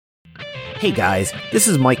Hey guys, this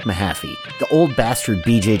is Mike Mahaffey, the old bastard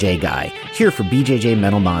BJJ guy, here for BJJ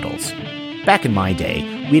Mental Models. Back in my day,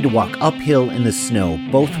 we had to walk uphill in the snow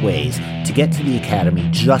both ways to get to the academy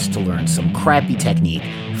just to learn some crappy technique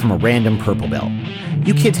from a random purple belt.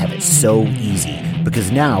 You kids have it so easy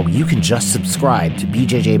because now you can just subscribe to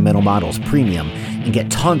BJJ Mental Models Premium and get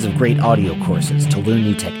tons of great audio courses to learn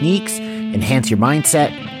new techniques, enhance your mindset,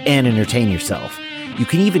 and entertain yourself. You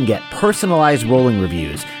can even get personalized rolling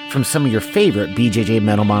reviews from some of your favorite BJJ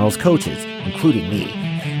Mental Models coaches, including me.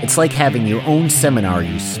 It's like having your own seminar,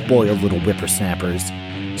 you spoiled little whippersnappers.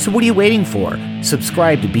 So what are you waiting for?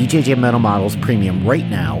 Subscribe to BJJ Mental Models Premium right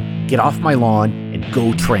now, get off my lawn, and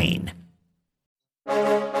go train.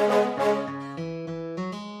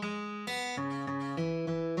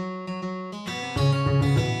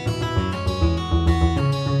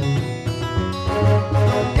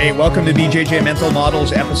 Hey, welcome to BJJ Mental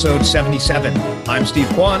Models, episode 77. I'm Steve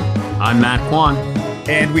Kwan. I'm Matt Kwan.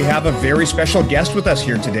 And we have a very special guest with us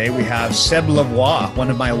here today. We have Seb Lavoie, one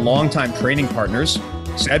of my longtime training partners.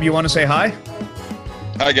 Seb, you want to say hi?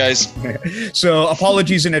 Hi, guys. So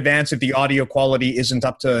apologies in advance if the audio quality isn't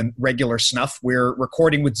up to regular snuff. We're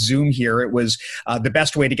recording with Zoom here. It was the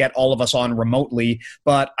best way to get all of us on remotely,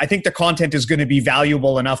 but I think the content is going to be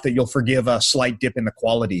valuable enough that you'll forgive a slight dip in the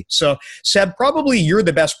quality. So Seb, probably you're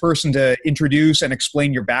the best person to introduce and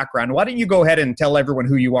explain your background. Why don't you go ahead and tell everyone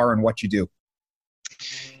who you are and what you do?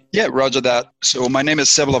 Yeah, roger that. So my name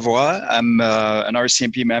is Seb Lavoie. I'm an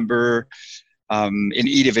RCMP member in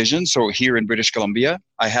E Division, so here in British Columbia.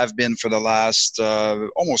 I have been for the last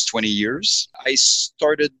almost 20 years. I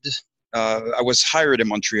was hired in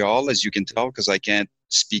Montreal, as you can tell, because I can't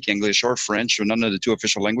speak English or French or none of the two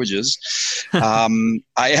official languages. I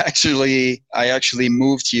actually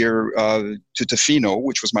moved here to Tofino,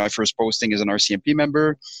 which was my first posting as an RCMP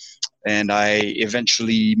member. And I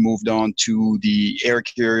eventually moved on to the Air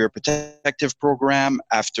Carrier Protective Program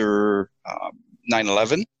after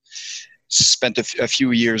 9/11. Spent a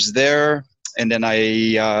few years there, and then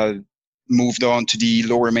I moved on to the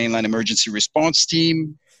Lower Mainland Emergency Response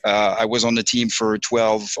Team. I was on the team for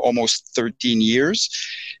 12, almost 13 years,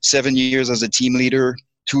 7 years as a team leader,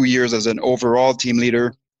 2 years as an overall team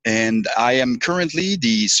leader, and I am currently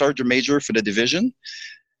the Sergeant Major for the division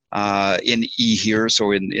in E here,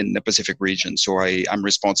 so in the Pacific region. So I'm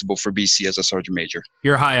responsible for BC as a Sergeant Major.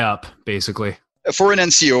 You're high up, basically. For an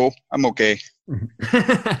NCO, I'm okay.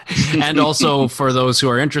 And also, for those who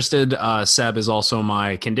are interested, Seb is also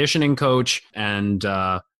my conditioning coach and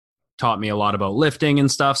taught me a lot about lifting and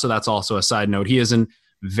stuff. So that's also a side note. He is in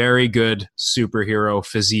very good superhero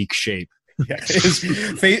physique shape. Yeah,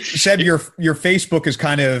 Seb, your Facebook is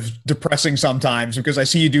kind of depressing sometimes because I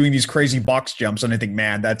see you doing these crazy box jumps, and I think,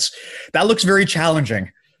 man, that looks very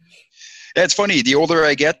challenging. Yeah, it's funny. The older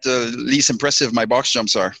I get, the least impressive my box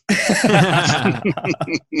jumps are.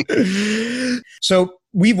 So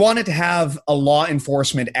we wanted to have a law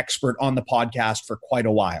enforcement expert on the podcast for quite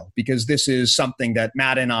a while because this is something that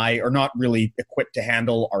Matt and I are not really equipped to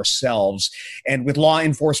handle ourselves. And with law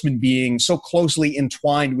enforcement being so closely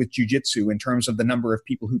entwined with jiu-jitsu in terms of the number of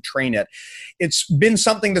people who train it, it's been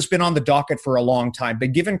something that's been on the docket for a long time.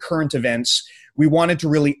 But given current events, we wanted to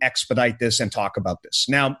really expedite this and talk about this.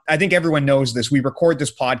 Now, I think everyone knows this. We record this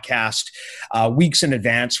podcast weeks in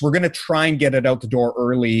advance. We're going to try and get it out the door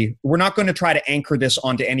early. We're not going to try to anchor this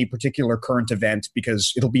onto any particular current event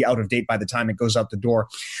because it'll be out of date by the time it goes out the door.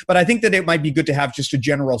 But I think that it might be good to have just a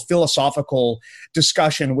general philosophical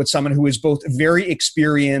discussion with someone who is both very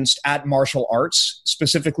experienced at martial arts,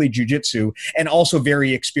 specifically jiu-jitsu, and also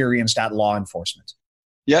very experienced at law enforcement.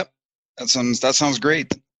 Yep, that sounds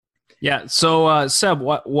great. Yeah. So, Seb,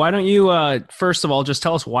 why don't you, first of all, just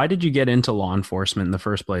tell us, why did you get into law enforcement in the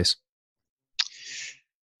first place?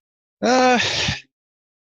 There's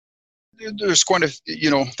quite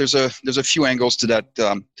there's a few angles to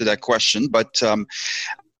that question, but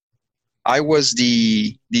I was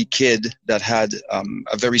the kid that had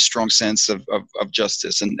a very strong sense of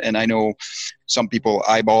justice, and I know some people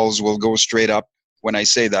eyeballs will go straight up when I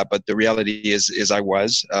say that, but the reality is I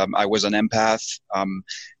was an empath.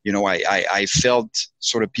 I felt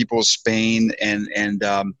sort of people's pain, and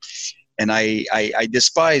I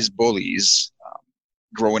despise bullies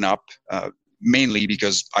growing up, mainly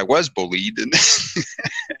because I was bullied, and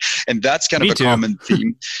and that's kind of a common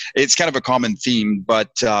theme. It's kind of a common theme,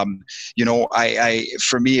 but I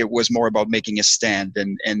for me it was more about making a stand,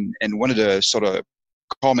 and one of the sort of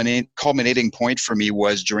culminating point for me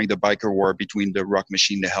was during the biker war between the Rock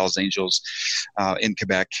Machine, the Hells Angels, in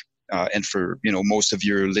Quebec, and for most of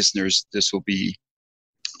your listeners, this will be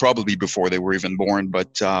probably before they were even born.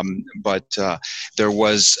 But there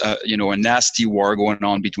was a nasty war going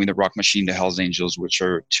on between the Rock Machine, the Hells Angels, which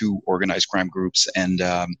are two organized crime groups. And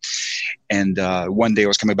one day I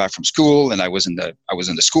was coming back from school, and I was in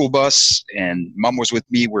the school bus, and Mom was with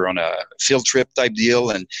me. We're on a field trip type deal,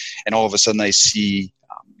 and all of a sudden I see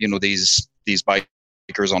these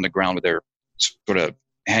bikers on the ground with their sort of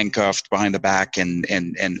handcuffed behind the back, and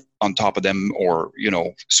on top of them, or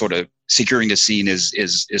sort of securing the scene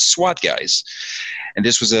is SWAT guys. And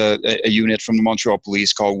this was a unit from the Montreal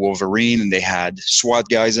police called Wolverine, and they had SWAT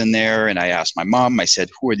guys in there. And I asked my mom, I said,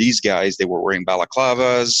 who are these guys? They were wearing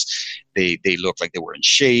balaclavas. They looked like they were in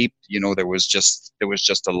shape. There was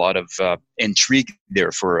just a lot of intrigue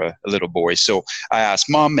there for a little boy. So I asked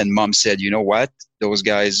Mom, and Mom said, you know what? Those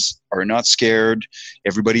guys are not scared.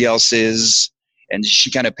 Everybody else is. And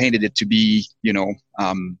she kind of painted it to be,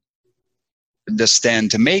 the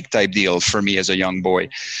stand to make type deal for me as a young boy.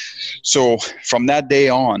 So from that day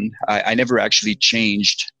on, I never actually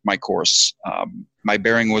changed my course. My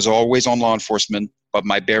bearing was always on law enforcement, but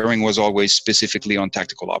my bearing was always specifically on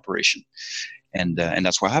tactical operation. And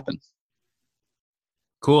that's what happened.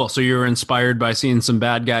 Cool. So you were inspired by seeing some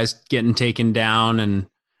bad guys getting taken down and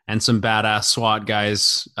some badass SWAT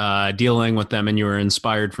guys dealing with them, and you were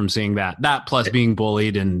inspired from seeing that plus being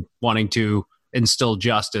bullied and wanting to instill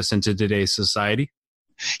justice into today's society.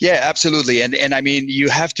 Yeah, absolutely. And I mean, you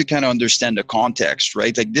have to kind of understand the context,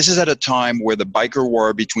 right? Like, this is at a time where the biker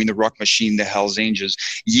war between the Rock Machine, the Hells Angels,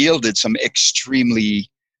 yielded some extremely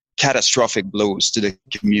catastrophic blows to the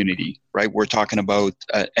community, right? We're talking about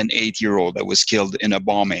an 8-year-old that was killed in a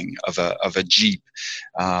bombing of a Jeep.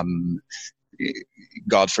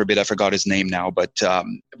 God forbid, I forgot his name now, but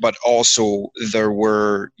also there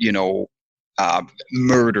were,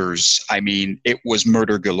 murders. I mean, it was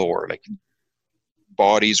murder galore. Like,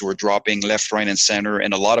 bodies were dropping left, right, and center,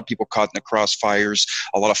 and a lot of people caught in the crossfires,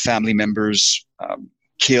 a lot of family members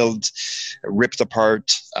killed, ripped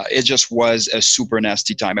apart. It just was a super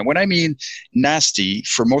nasty time. And when I mean nasty,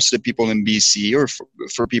 for most of the people in BC, or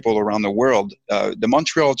for people around the world, the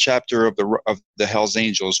Montreal chapter of the Hells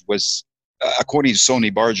Angels was, according to Sonny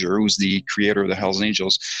Barger, who's the creator of the Hells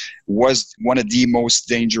Angels, was one of the most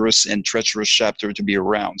dangerous and treacherous chapter to be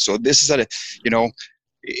around. So this is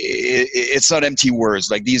it's not empty words.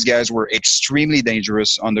 Like, these guys were extremely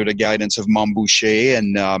dangerous under the guidance of Mom Boucher,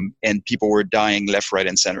 and people were dying left, right,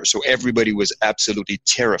 and center. So everybody was absolutely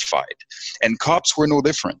terrified. And cops were no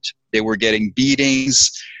different. They were getting beatings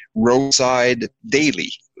roadside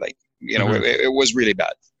daily. Like, it was really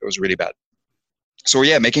bad. It was really bad. So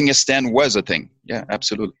yeah, making a stand was a thing. Yeah,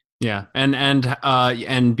 absolutely. Yeah.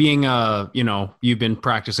 And being you've been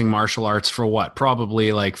practicing martial arts for what?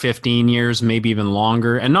 Probably like 15 years, maybe even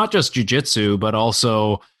longer. And not just jiu-jitsu, but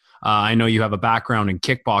also I know you have a background in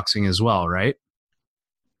kickboxing as well, right?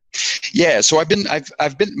 Yeah. So I've been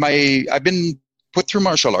put through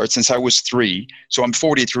martial arts since I was 3. So I'm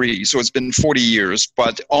 43. So it's been 40 years.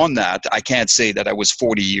 But on that, I can't say that I was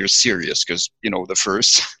 40 years serious, because, the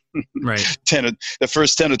first right. 10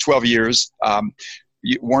 to 12 years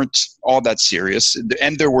weren't all that serious.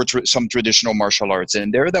 And there were some traditional martial arts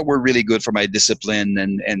in there that were really good for my discipline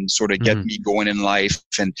and sort of get me going in life.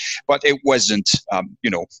 But it wasn't,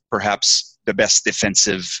 perhaps the best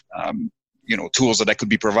defensive tools that I could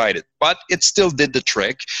be provided, but it still did the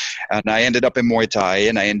trick. And I ended up in Muay Thai,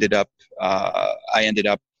 and I ended up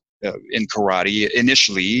in karate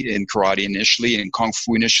initially, in Kung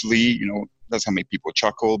Fu initially. That's how many people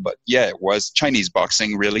chuckle, but yeah, it was Chinese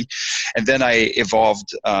boxing really. And then I evolved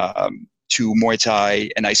to Muay Thai,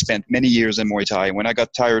 and I spent many years in Muay Thai. When I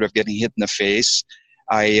got tired of getting hit in the face,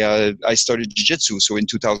 I started jiu-jitsu. So in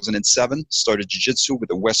 2007, started jiu-jitsu with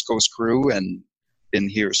the West Coast crew, and been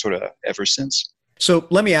here sort of ever since. So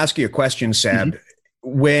let me ask you a question, Seb. Mm-hmm.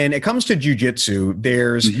 When it comes to jiu-jitsu,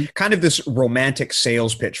 there's kind of this romantic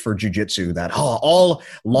sales pitch for jiu-jitsu that all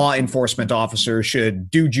law enforcement officers should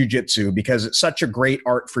do jiu-jitsu because it's such a great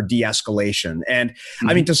art for de-escalation. And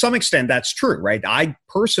I mean, to some extent, that's true, right? I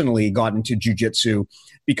personally got into jiu-jitsu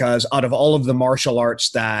because out of all of the martial arts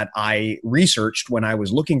that I researched when I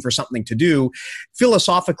was looking for something to do,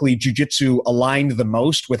 philosophically, jiu-jitsu aligned the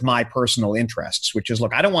most with my personal interests, which is,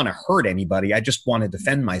 look, I don't want to hurt anybody. I just want to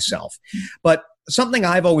defend myself. But something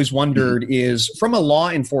I've always wondered is, from a law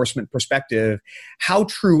enforcement perspective, how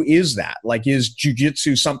true is that? Like, is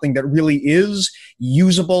jiu-jitsu something that really is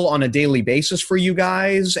usable on a daily basis for you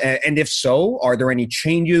guys? And if so, are there any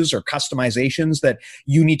changes or customizations that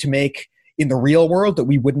you need to make in the real world that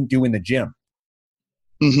we wouldn't do in the gym?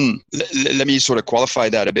 Let me sort of qualify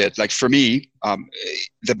that a bit. Like, for me,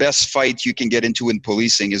 the best fight you can get into in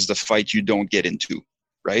policing is the fight you don't get into.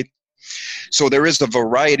 right? So there is a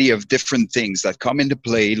variety of different things that come into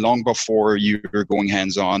play long before you're going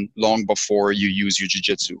hands-on, long before you use your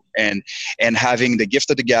jiu-jitsu. And having the gift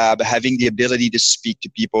of the gab, having the ability to speak to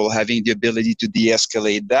people, having the ability to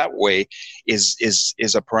de-escalate that way is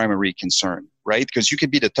a primary concern, right? Because you can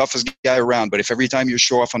be the toughest guy around, but if every time you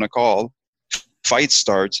show off on a call, fight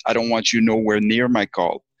starts, I don't want you nowhere near my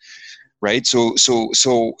call, right? So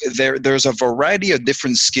there's a variety of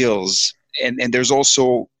different skills. And there's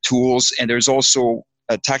also tools, and there's also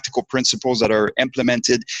tactical principles that are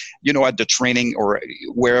implemented, at the training or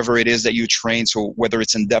wherever it is that you train. So whether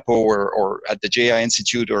it's in Depot or at the JI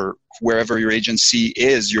Institute or wherever your agency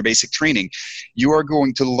is, your basic training, you are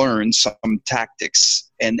going to learn some tactics.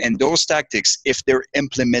 And those tactics, if they're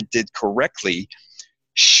implemented correctly,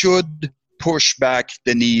 should push back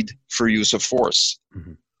the need for use of force.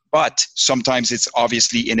 Mm-hmm. But sometimes it's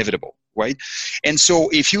obviously inevitable. Right? And so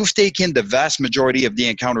if you've taken the vast majority of the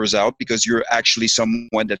encounters out because you're actually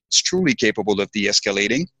someone that's truly capable of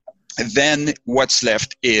de-escalating, then what's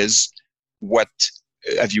left is what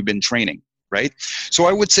have you been training, right? So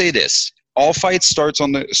I would say this, all fights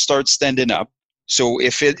start standing up. So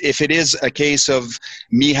if it is a case of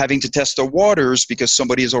me having to test the waters because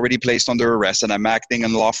somebody is already placed under arrest and I'm acting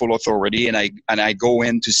in lawful authority and I go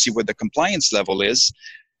in to see what the compliance level is,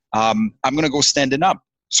 I'm going to go standing up.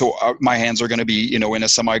 So my hands are going to be, in a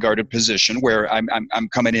semi-guarded position where I'm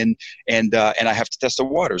coming in and I have to test the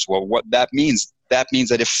waters. Well, what that means that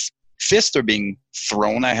if fists are being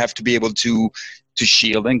thrown, I have to be able to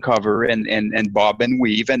shield and cover and bob and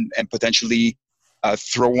weave and potentially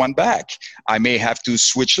throw one back. I may have to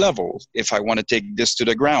switch level if I want to take this to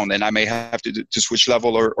the ground, and I may have to switch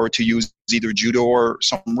level or to use either judo or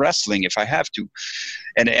some wrestling if I have to.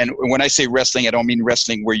 And when I say wrestling, I don't mean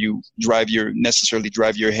wrestling where you necessarily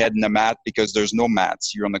drive your head in the mat, because there's no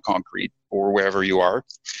mats. You're on the concrete or wherever you are.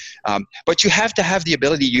 But you have to have the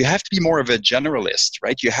ability. You have to be more of a generalist,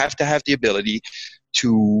 right? You have to have the ability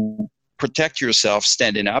to protect yourself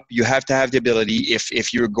standing up. You have to have the ability,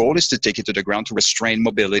 if your goal is to take it to the ground, to restrain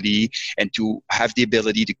mobility and to have the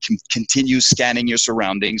ability to continue scanning your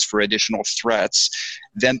surroundings for additional threats,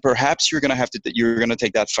 then perhaps you're going to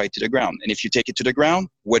take that fight to the ground. And if you take it to the ground,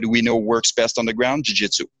 what do we know works best on the ground?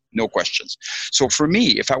 Jiu-jitsu, no questions. So for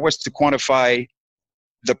me, if I was to quantify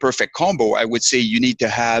the perfect combo, I would say you need to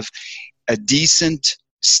have a decent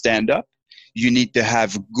stand-up, you need to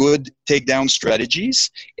have good takedown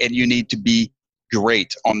strategies, and you need to be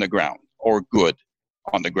great on the ground, or good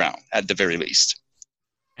on the ground at the very least.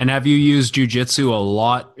 And have you used jiu-jitsu a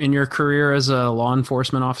lot in your career as a law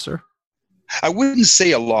enforcement officer? I wouldn't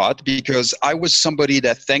say a lot, because I was somebody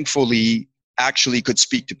that thankfully actually could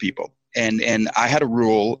speak to people. And I had a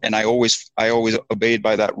rule, and I always obeyed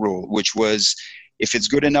by that rule, which was, if it's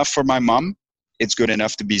good enough for my mom, it's good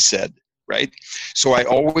enough to be said. Right. So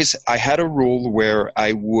I had a rule where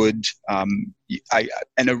I would,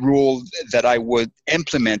 and a rule that I would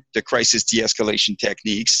implement the crisis de-escalation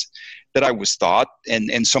techniques that I was taught,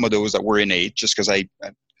 and some of those that were innate, just because I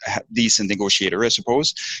decent negotiator, I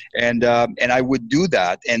suppose, and I would do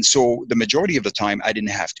that. And so the majority of the time I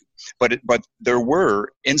didn't have to, but there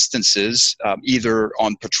were instances, either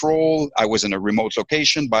on patrol, I was in a remote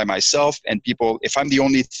location by myself, and people, if I'm the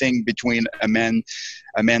only thing between a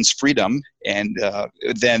man's freedom, and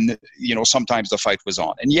then sometimes the fight was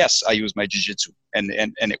on. And yes, I used my jiu-jitsu, and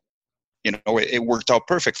it worked out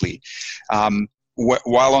perfectly.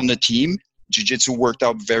 While on the team, jiu-jitsu worked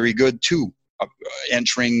out very good too.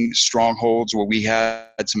 Entering strongholds where we had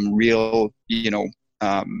some real,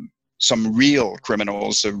 some real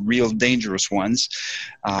criminals, real dangerous ones.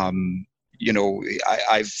 I've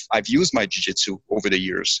used my jiu-jitsu over the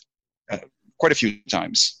years, quite a few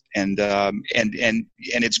times, and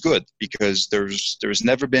it's good, because there's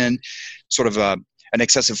never been sort of an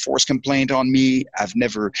excessive force complaint on me. I've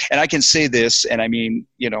never, and I can say this, and I mean,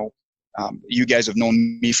 you guys have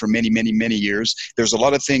known me for many, many, many years. There's a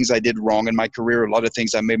lot of things I did wrong in my career, a lot of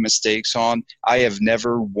things I made mistakes on. I have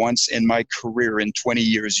never once in my career in 20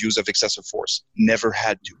 years used of excessive force. Never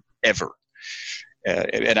had to, ever.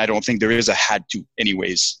 And I don't think there is a had to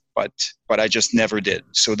anyways, but I just never did.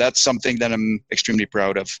 So that's something that I'm extremely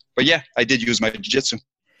proud of. But yeah, I did use my jiu-jitsu.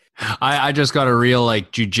 I just got a real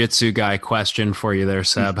jiu-jitsu guy question for you there,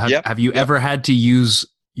 Seb. Have you Yep. ever had to use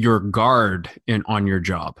your guard on your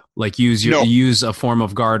job, use a form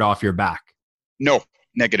of guard off your back? No,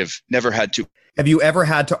 negative. Never had to. Have you ever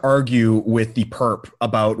had to argue with the perp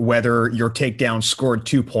about whether your takedown scored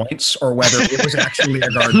 2 points or whether it was actually a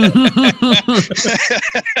guard?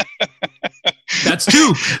 That's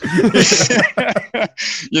two.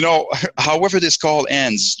 However this call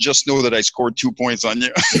ends, just know that I scored 2 points on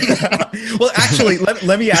you. Well, actually,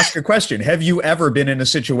 let me ask a question. Have you ever been in a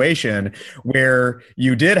situation where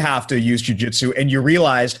you did have to use jiu-jitsu and you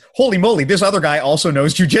realized, holy moly, this other guy also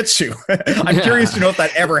knows jiu-jitsu? I'm curious to know if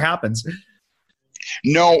that ever happens.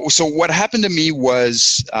 No. So what happened to me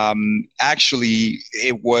was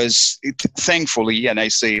thankfully, and I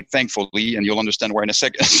say thankfully, and you'll understand why in a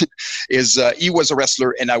second, is he was a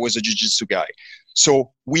wrestler and I was a jiu-jitsu guy.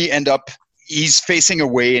 So we end up, he's facing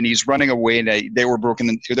away and he's running away, and they were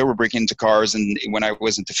breaking into cars. And when I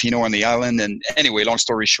was in Tofino on the island, and anyway, long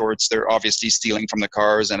story short, they're obviously stealing from the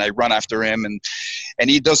cars, and I run after him, and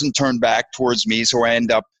he doesn't turn back towards me. So I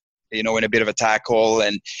end up, in a bit of a tackle,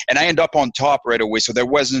 and I end up on top right away. So there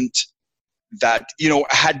wasn't that,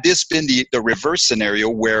 had this been the reverse scenario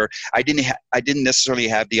where I didn't necessarily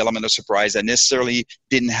have the element of surprise, I necessarily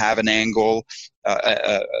didn't have an angle,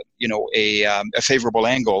 a favorable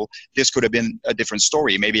angle, this could have been a different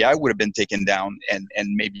story. Maybe I would have been taken down, and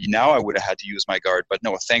maybe now I would have had to use my guard. But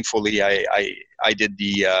no, thankfully I did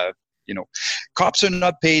the, cops are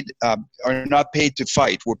not paid to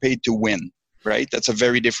fight. We're paid to win. Right? That's a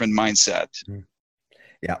very different mindset.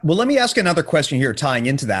 Yeah. Well, let me ask another question here tying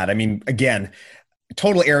into that. I mean, again,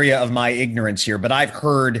 total area of my ignorance here, but I've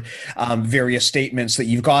heard various statements that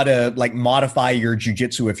you've got to modify your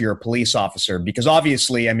jiu-jitsu if you're a police officer, because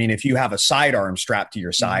obviously, I mean, if you have a sidearm strapped to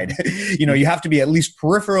your side, you have to be at least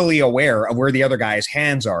peripherally aware of where the other guy's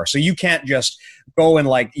hands are. So you can't just go and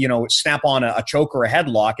snap on a choke or a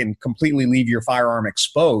headlock and completely leave your firearm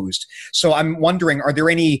exposed. So I'm wondering, are there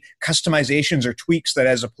any customizations or tweaks that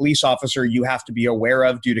as a police officer you have to be aware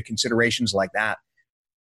of due to considerations like that?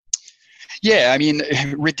 Yeah, I mean,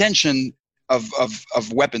 retention of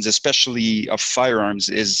weapons, especially of firearms,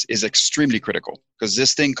 is extremely critical, because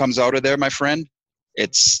this thing comes out of there, my friend,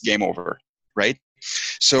 it's game over, right?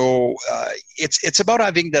 So it's about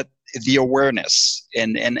having the awareness,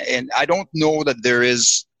 and I don't know that there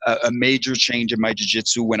is a major change in my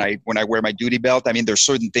jiu-jitsu when I wear my duty belt. I mean, there's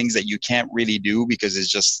certain things that you can't really do because it's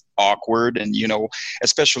just awkward, and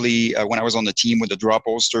especially when I was on the team with the drop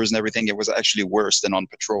holsters and everything, it was actually worse than on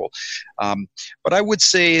patrol. But I would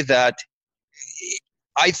say that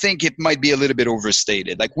I think it might be a little bit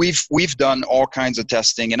overstated. Like we've done all kinds of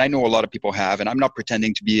testing, and I know a lot of people have, and I'm not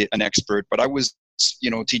pretending to be an expert, but I was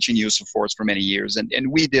teaching use of force for many years. And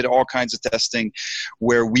we did all kinds of testing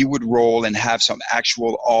where we would roll and have some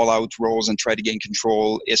actual all-out rolls and try to gain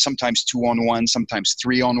control. It's sometimes 2-on-1, sometimes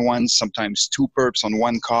 3-on-1, sometimes 2 perps on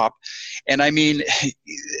 1 cop. And I mean,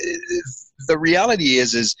 the reality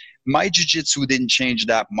is my jiu-jitsu didn't change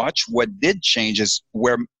that much. What did change is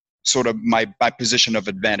where sort of my position of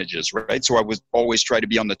advantages, right? So I would always try to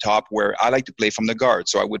be on the top, where I like to play from the guard.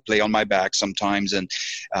 So I would play on my back sometimes, and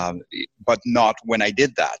but not when I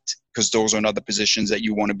did that, because those are not the positions that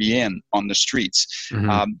you want to be in on the streets.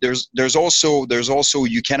 Mm-hmm. There's also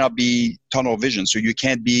you cannot be tunnel vision, so you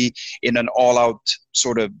can't be in an all-out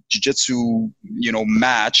sort of jiu-jitsu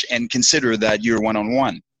match and consider that you're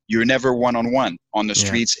one-on-one. You're never one-on-one on the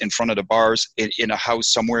streets, in front of the bars, in a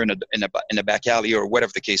house somewhere in a back alley, or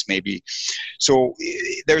whatever the case may be. So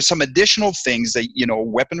there's some additional things that,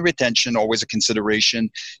 weapon retention, always a consideration.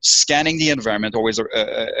 Scanning the environment, always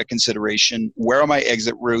a consideration. Where are my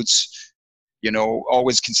exit routes?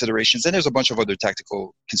 Always considerations. And there's a bunch of other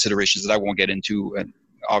tactical considerations that I won't get into, and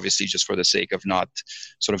obviously just for the sake of not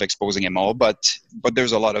sort of exposing them all. But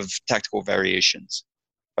there's a lot of tactical variations.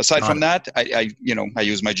 Aside from that, I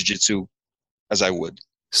use my jiu-jitsu as I would.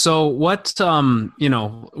 So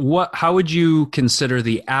how would you consider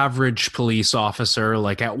the average police officer?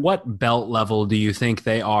 Like, at what belt level do you think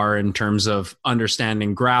they are in terms of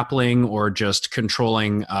understanding grappling or just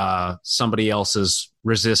controlling somebody else's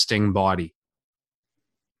resisting body?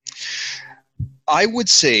 I would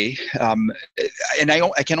say, and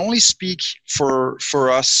I can only speak for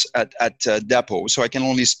us at Depot, so I can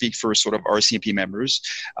only speak for sort of RCMP members.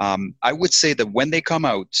 I would say that when they come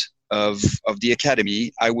out of the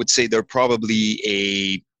academy, I would say they're probably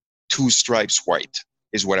a 2 stripes white,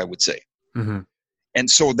 is what I would say. Mm-hmm. And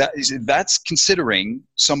so that's considering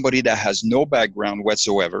somebody that has no background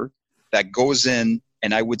whatsoever, that goes in,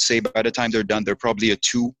 and I would say by the time they're done, they're probably a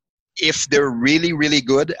 2. If they're really, really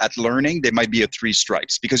good at learning, they might be a 3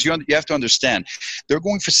 stripes, because you have to understand, they're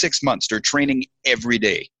going for 6 months. They're training every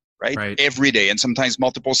day, right? Every day, and sometimes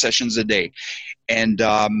multiple sessions a day. And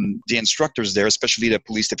the instructors there, especially the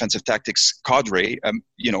police defensive tactics cadre,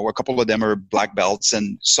 a couple of them are black belts,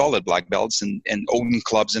 and solid black belts, and own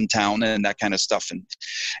clubs in town and that kind of stuff. And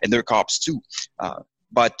they're cops too.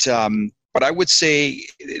 But But I would say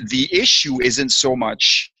the issue isn't so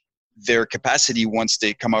much their capacity once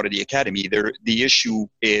they come out of the academy. The issue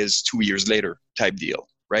is 2 years later type deal,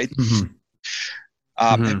 right?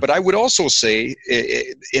 But I would also say,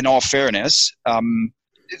 in all fairness,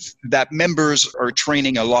 that members are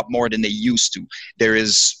training a lot more than they used to. There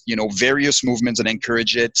is, various movements that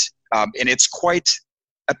encourage it, and it's quite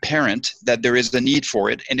apparent that there is the need for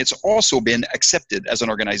it, and it's also been accepted as an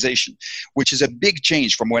organization, which is a big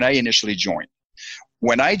change from when I initially joined.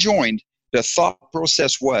 When I joined, the thought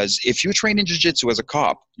process was, if you train in jiu-jitsu as a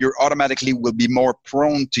cop, you automatically will be more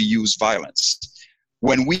prone to use violence.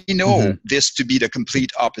 When we know this to be the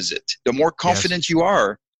complete opposite, the more confident you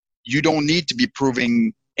are, you don't need to be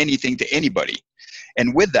proving anything to anybody.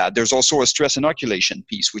 And with that, there's also a stress inoculation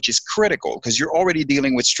piece, which is critical because you're already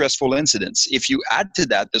dealing with stressful incidents. If you add to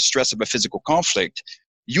that the stress of a physical conflict,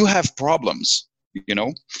 you have problems,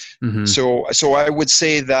 So I would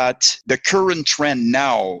say that the current trend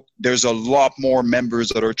now, there's a lot more members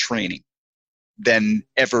that are training than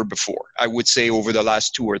ever before. I would say over the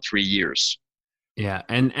last 2 or 3 years. Yeah.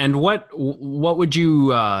 And what would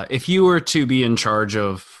you, if you were to be in charge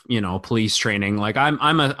of, police training, like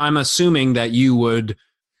I'm assuming that you would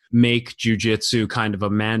make jujitsu kind of a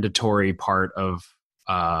mandatory part of,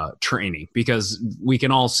 training, because we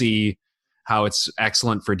can all see how it's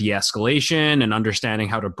excellent for de-escalation and understanding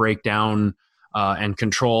how to break down, and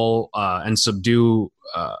control, and subdue,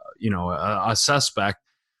 a suspect.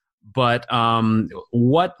 But,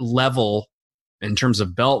 what level, in terms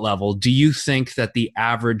of belt level, do you think that the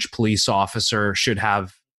average police officer should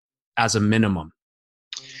have as a minimum?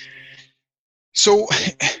 So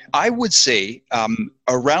I would say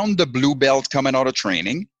around the blue belt coming out of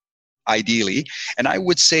training, ideally, and I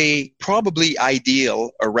would say probably ideal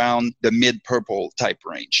around the mid-purple type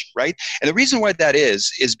range, right? And the reason why that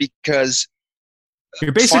is because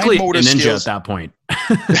you're basically a ninja at that point.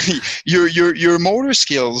 your motor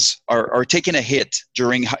skills are taking a hit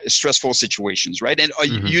during stressful situations, right? And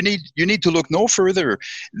you need to look no further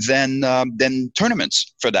than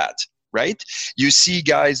tournaments for that, right? You see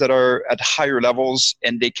guys that are at higher levels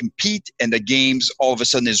and they compete, and the games all of a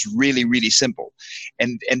sudden is really, really simple,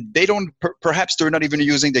 and they don't perhaps they're not even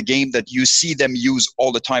using the game that you see them use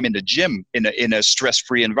all the time in the gym in a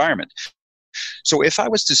stress-free environment. So if I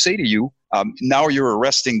was to say to you, now you're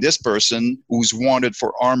arresting this person who's wanted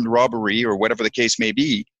for armed robbery or whatever the case may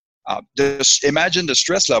be, just imagine the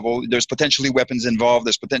stress level. There's potentially weapons involved.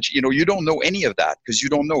 There's potential, you don't know any of that because you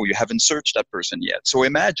don't know. You haven't searched that person yet. So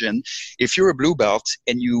imagine if you're a blue belt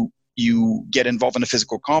and you get involved in a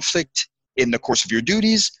physical conflict in the course of your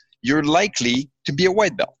duties, you're likely to be a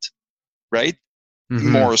white belt, right?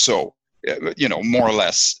 More so, more or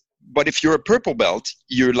less. But if you're a purple belt,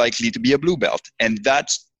 you're likely to be a blue belt. And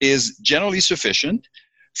that is generally sufficient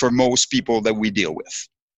for most people that we deal with.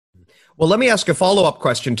 Well, let me ask a follow-up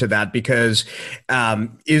question to that, because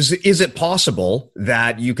is it possible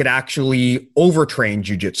that you could actually overtrain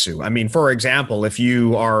jiu-jitsu? I mean, for example, if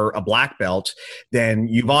you are a black belt, then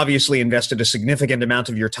you've obviously invested a significant amount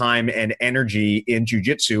of your time and energy in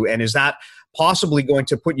jiu-jitsu. And is that possibly going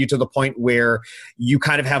to put you to the point where you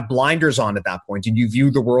kind of have blinders on at that point and you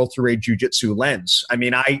view the world through a jiu-jitsu lens? I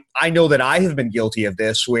mean, I know that I have been guilty of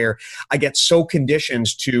this, where I get so conditioned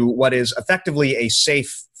to what is effectively a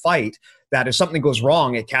safe fight that if something goes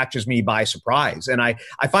wrong, it catches me by surprise. And I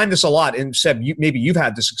find this a lot. And Seb, maybe you've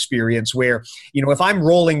had this experience where, if I'm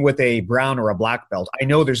rolling with a brown or a black belt, I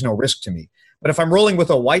know there's no risk to me. But if I'm rolling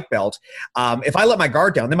with a white belt, if I let my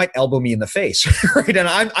guard down, they might elbow me in the face, right? And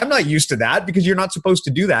I'm not used to that, because you're not supposed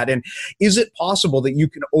to do that. And is it possible that you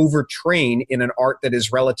can overtrain in an art that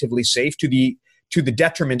is relatively safe to the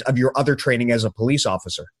detriment of your other training as a police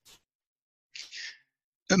officer?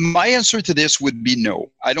 My answer to this would be no.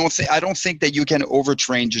 I don't think that you can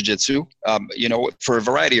overtrain jiu-jitsu, for a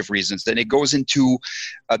variety of reasons. Then it goes into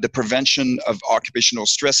the prevention of occupational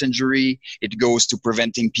stress injury. It goes to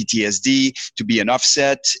preventing PTSD, to be an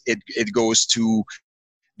offset. It goes to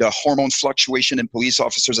the hormone fluctuation in police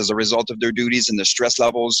officers as a result of their duties and the stress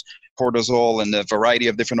levels, cortisol, and the variety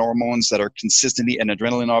of different hormones that are consistently, and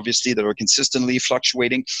adrenaline obviously, that are consistently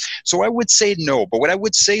fluctuating. So I would say no. But what I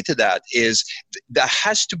would say to that is that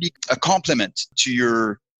has to be a complement to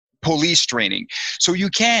your police training. So you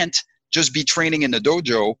can't just be training in the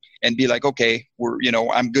dojo and be like, okay,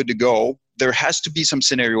 I'm good to go. There has to be some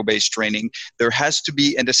scenario-based training. There has to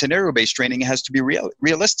be, and the scenario-based training has to be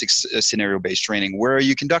realistic scenario-based training. Where are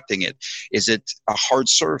you conducting it? Is it a hard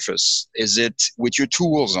surface? Is it with your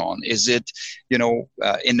tools on? Is it,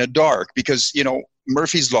 in the dark? Because,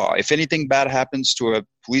 Murphy's Law. If anything bad happens to a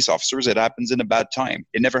police officer, it happens in a bad time.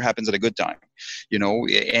 It never happens at a good time,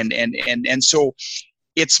 and so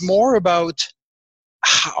it's more about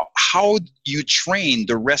how you train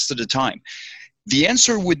the rest of the time. The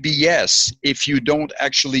answer would be yes if you don't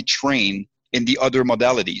actually train in the other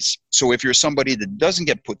modalities. So if you're somebody that doesn't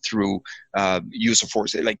get put through use of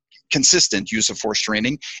force, like consistent use of force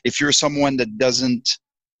training, if you're someone that doesn't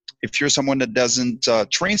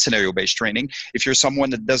train scenario-based training, if you're someone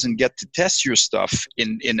that doesn't get to test your stuff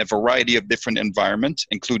in a variety of different environments,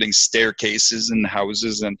 including staircases and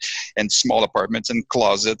houses and small apartments and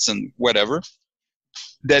closets and whatever,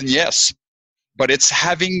 then yes. But it's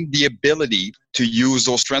having the ability to use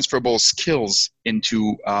those transferable skills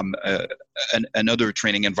into another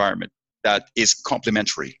training environment that is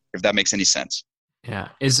complementary, if that makes any sense. Yeah.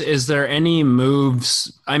 Is there any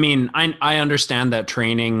moves? I mean, I understand that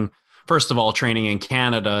training, first of all, training in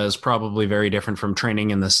Canada is probably very different from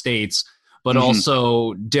training in the States, but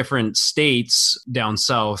also different states down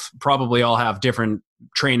south probably all have different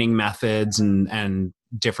training methods and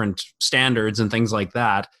different standards and things like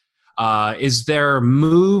that. Is there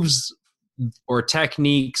moves or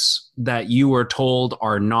techniques that you were told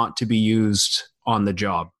are not to be used on the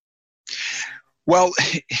job? Well,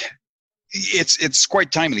 it's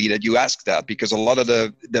quite timely that you ask that, because a lot of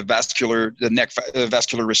the neck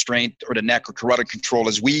vascular restraint, or the neck or carotid control,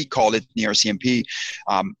 as we call it in the RCMP,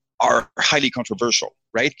 are highly controversial,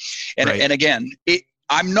 right? And again,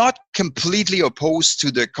 I'm not completely opposed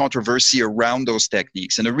to the controversy around those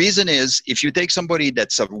techniques. And the reason is, if you take somebody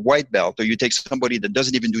that's a white belt, or you take somebody that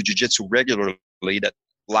doesn't even do jiu-jitsu regularly, that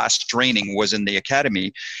last training was in the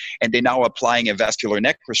academy, and they're now applying a vascular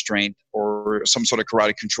neck restraint or some sort of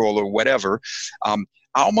carotid control or whatever,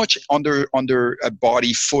 how much under a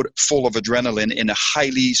body full of adrenaline in a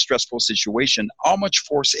highly stressful situation, how much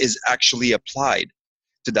force is actually applied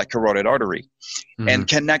to that carotid artery? And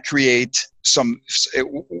can that create some,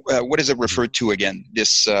 what is it referred to again?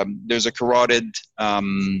 This, there's a carotid,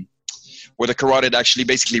 where the carotid actually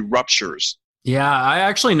basically ruptures. Yeah, I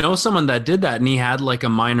actually know someone that did that, and he had like a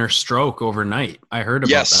minor stroke overnight. I heard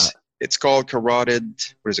about that. It's called carotid,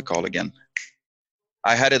 what is it called again?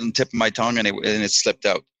 I had it on the tip of my tongue, and it slipped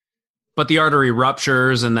out. But the artery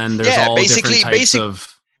ruptures, and then there's all different types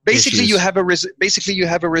of Basically, issues. you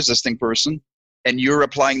have a resisting person, and you're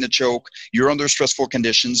applying the choke, you're under stressful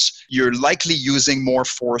conditions, you're likely using more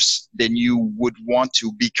force than you would want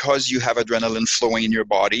to, because you have adrenaline flowing in your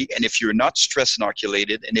body. And if you're not stress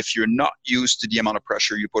inoculated, and if you're not used to the amount of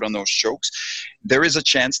pressure you put on those chokes, there is a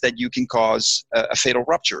chance that you can cause a fatal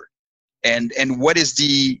rupture. And what is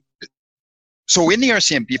so in the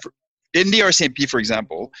RCMP, for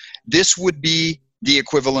example, this would be the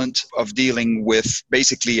equivalent of dealing with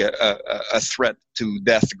basically a threat to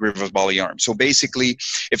death, grievous bodily harm. So basically,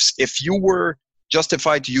 if you were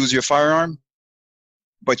justified to use your firearm,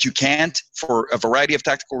 but you can't for a variety of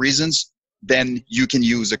tactical reasons, then you can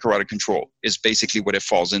use the carotid control, is basically what it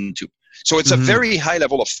falls into. So it's a very high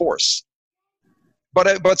level of force.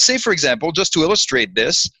 But say, for example, just to illustrate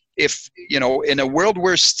this, if, in a world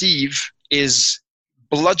where Steve is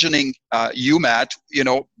bludgeoning you, Matt,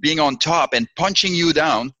 being on top and punching you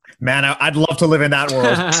down. Man, I'd love to live in that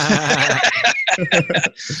world.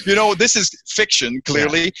 This is fiction,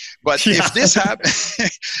 clearly. But if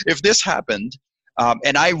this happened,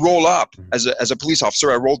 and I roll up as a police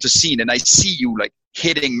officer, I roll to scene, and I see you like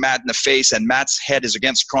hitting Matt in the face, and Matt's head is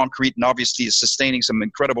against concrete and obviously is sustaining some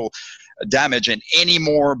incredible damage, and any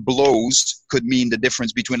more blows could mean the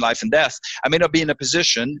difference between life and death. I may not be in a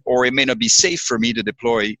position, or it may not be safe for me to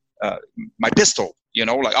deploy my pistol.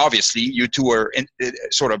 Obviously you two are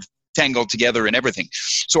sort of tangled together and everything.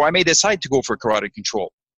 So I may decide to go for carotid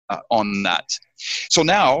control on that. So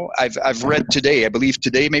now I've read today, I believe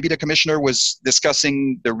today, maybe the commissioner was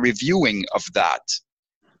discussing the reviewing of that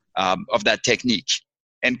technique.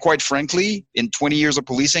 And quite frankly, in 20 years of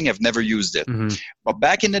policing, I've never used it. But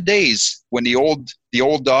back in the days when the old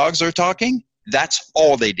dogs are talking, that's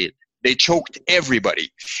all they did. They choked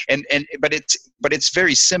everybody. But it's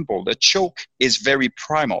very simple. The choke is very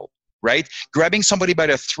primal, right? Grabbing somebody by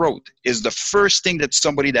the throat is the first thing that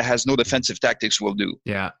somebody that has no defensive tactics will do.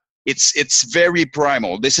 Yeah. It's very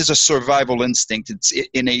primal. This is a survival instinct. It's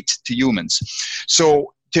innate to humans.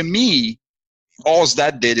 So to me, all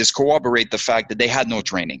that did is corroborate the fact that they had no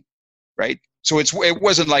training, right? So it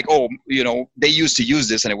wasn't like, they used to use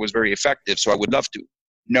this and it was very effective, so I would love to.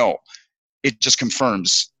 No, it just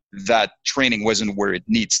confirms that training wasn't where it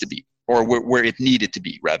needs to be, or where it needed to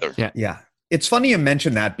be, rather. Yeah. Yeah. It's funny you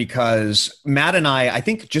mention that because Matt and I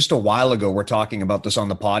think just a while ago, we're talking about this on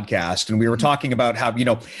the podcast, and we were talking about how,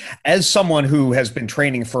 as someone who has been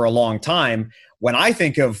training for a long time, when I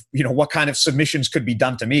think of, what kind of submissions could be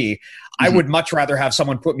done to me, I would much rather have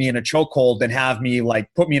someone put me in a chokehold than have me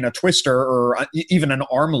put me in a twister or even an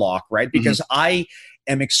arm lock, right? Because I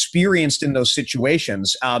am experienced in those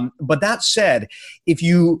situations. But that said, if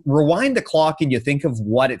you rewind the clock and you think of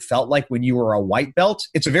what it felt like when you were a white belt,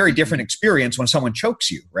 it's a very different experience when someone chokes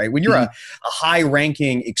you, right? When you're a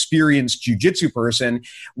high-ranking, experienced jiu-jitsu person,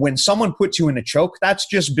 when someone puts you in a choke, that's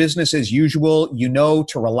just business as usual. You know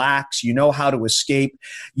to relax. You know how to escape.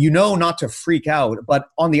 You know not to freak out. But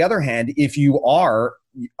on the other hand, if you are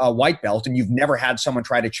a white belt and you've never had someone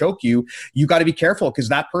try to choke you, you got to be careful because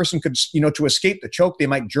that person could, to escape the choke, they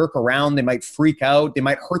might jerk around, they might freak out, they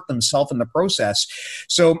might hurt themselves in the process.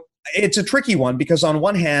 So it's a tricky one because on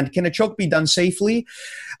one hand, can a choke be done safely?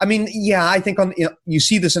 I mean, yeah, I think you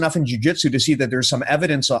see this enough in jiu-jitsu to see that there's some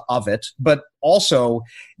evidence of it, but also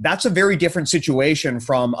that's a very different situation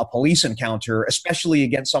from a police encounter, especially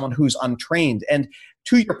against someone who's untrained. And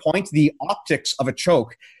to your point, the optics of a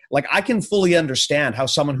choke, I can fully understand how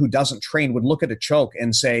someone who doesn't train would look at a choke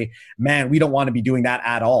and say, man, we don't want to be doing that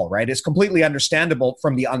at all, right? It's completely understandable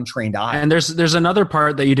from the untrained eye. And there's another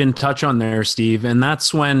part that you didn't touch on there, Steve, and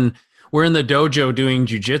that's when we're in the dojo doing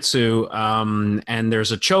jiu-jitsu and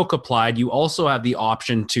there's a choke applied. You also have the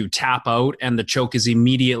option to tap out and the choke is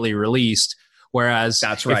immediately released. Whereas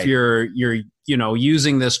that's right. If you're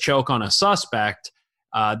using this choke on a suspect,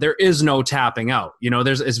 there is no tapping out.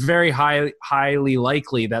 It's very highly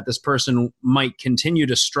likely that this person might continue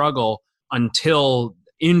to struggle until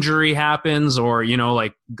injury happens, or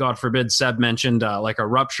God forbid, Seb mentioned like a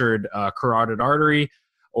ruptured carotid artery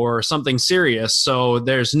or something serious. So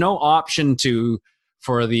there's no option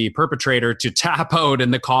for the perpetrator to tap out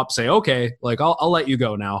and the cops say, okay, I'll let you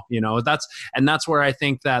go now. That's where I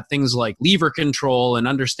think that things like lever control and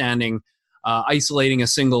understanding isolating a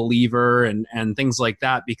single lever and things like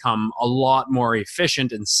that become a lot more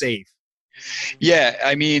efficient and safe. Yeah,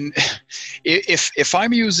 I mean, if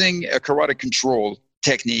I'm using a carotid control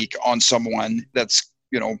technique on someone that's,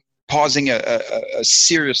 posing a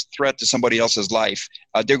serious threat to somebody else's life,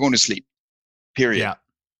 they're going to sleep, period. Yeah.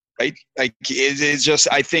 Right? It's just,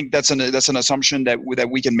 I think that's an assumption that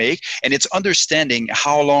we can make, and it's understanding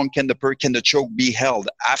how long can the choke be held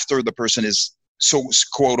after the person is so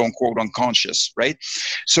quote unquote unconscious, right?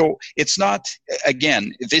 So it's not,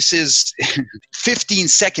 again, this is 15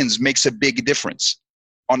 seconds makes a big difference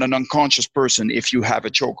on an unconscious person if you have a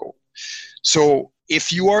chokehold. So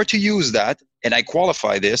if you are to use that, and I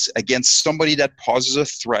qualify this against somebody that poses a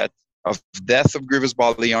threat of death of grievous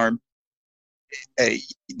bodily harm,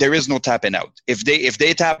 there is no tapping out. If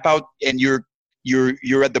they tap out and you're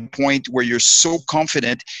at the point where you're so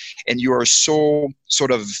confident and you are so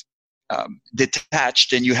sort of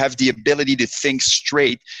detached and you have the ability to think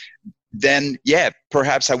straight, then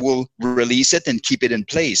perhaps I will release it and keep it in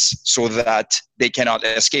place so that they cannot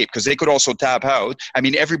escape, because they could also tap out. I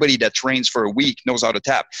mean, everybody that trains for a week knows how to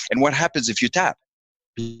tap. And what happens if you tap?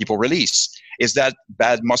 People release. Is that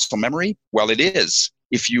bad muscle memory? Well, it is.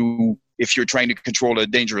 If you're trying to control a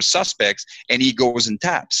dangerous suspect and he goes and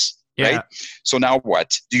taps. Yeah. Right? So now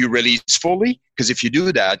what? Do you release fully? Because if you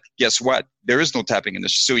do that, guess what? There is no tapping in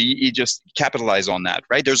this. So you just capitalize on that,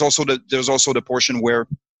 right? There's also the portion where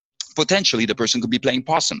potentially the person could be playing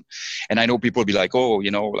possum. And I know people will be like, oh,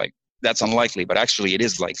 that's unlikely, but actually it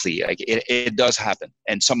is likely. It does happen.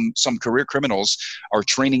 And some career criminals are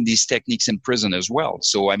training these techniques in prison as well.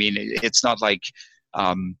 So, I mean, it's not like,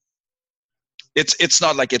 it's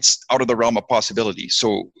not like it's out of the realm of possibility.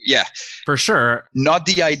 So yeah, for sure. Not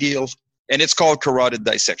the ideal. And it's called carotid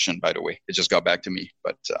dissection, by the way. It just got back to me,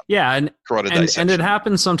 but carotid dissection. And it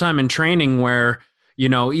happens sometime in training where,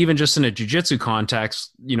 even just in a jiu-jitsu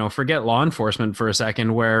context, forget law enforcement for a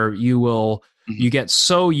second, where you get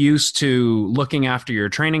so used to looking after your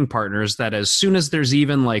training partners that as soon as there's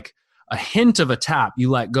even like a hint of a tap, you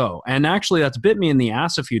let go. And actually that's bit me in the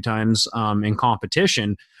ass a few times in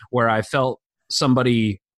competition where I felt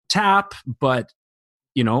somebody tap, but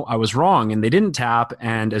I was wrong and they didn't tap.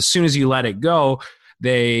 And as soon as you let it go,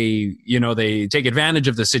 they take advantage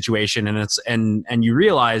of the situation. And you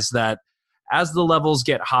realize that as the levels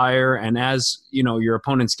get higher and as, your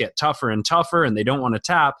opponents get tougher and tougher and they don't want to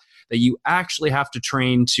tap, that you actually have to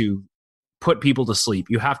train to put people to sleep.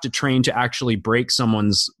 You have to train to actually break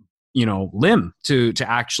someone's, limb to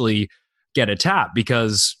actually get a tap,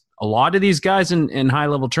 because a lot of these guys in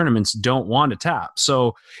high-level tournaments don't want to tap.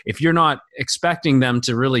 So if you're not expecting them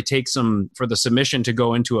to really take for the submission to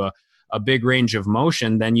go into a a big range of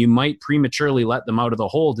motion, then you might prematurely let them out of the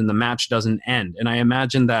hold and the match doesn't end. And I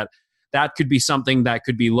imagine that could be something that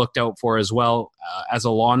could be looked out for as well as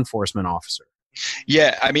a law enforcement officer.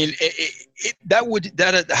 Yeah, I mean,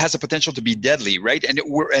 that has a potential to be deadly, right? And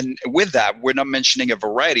with that, we're not mentioning a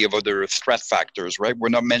variety of other threat factors, right? We're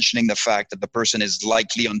not mentioning the fact that the person is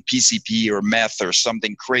likely on PCP or meth or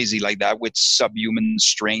something crazy like that with subhuman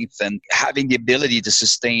strength and having the ability to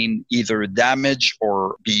sustain either damage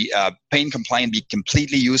or be pain compliant, be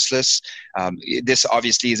completely useless. This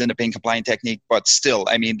obviously isn't a pain compliant technique, but still,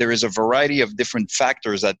 I mean, there is a variety of different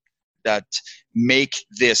factors that make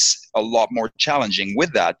this a lot more challenging.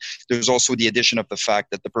 With that, there's also the addition of the fact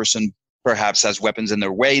that the person perhaps has weapons in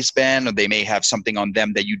their waistband, or they may have something on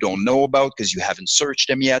them that you don't know about because you haven't searched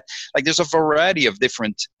them yet. Like, there's a variety of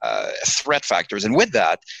different threat factors. And with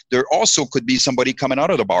that, there also could be somebody coming out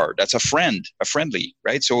of the bar that's a friendly,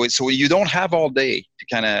 right? So you don't have all day to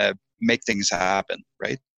kind of make things happen,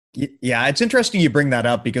 right? Yeah, it's interesting you bring that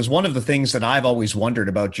up, because one of the things that I've always wondered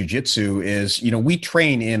about jiu-jitsu is, we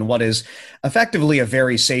train in what is effectively a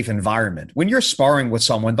very safe environment. When you're sparring with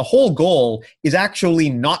someone, the whole goal is actually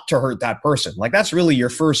not to hurt that person. Like, that's really your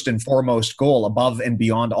first and foremost goal, above and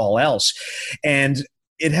beyond all else. And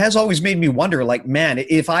it has always made me wonder, like, man,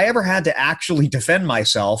 if I ever had to actually defend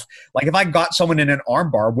myself, like if I got someone in an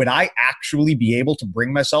armbar, would I actually be able to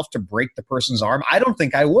bring myself to break the person's arm? I don't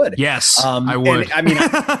think I would. Yes, I would. I mean,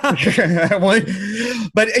 I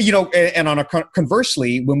would. But, and on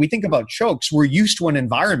conversely, when we think about chokes, we're used to an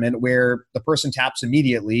environment where the person taps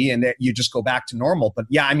immediately and that you just go back to normal. But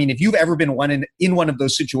yeah, I mean, if you've ever been in one of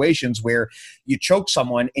those situations where you choke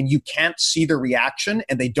someone and you can't see their reaction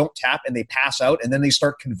and they don't tap and they pass out and then they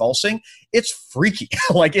start convulsing, it's freaky.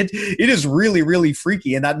 Like it is really, really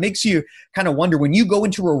freaky. And that makes you kind of wonder, when you go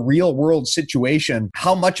into a real world situation,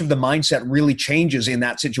 how much of the mindset really changes in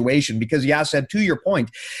that situation. Because yeah, Seb, to your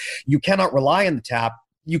point, you cannot rely on the tap.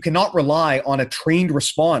 You cannot rely on a trained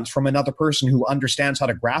response from another person who understands how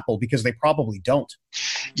to grapple, because they probably don't.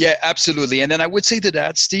 Yeah, absolutely. And then I would say to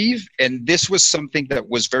that, Steve, and this was something that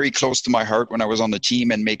was very close to my heart when I was on the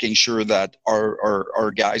team and making sure that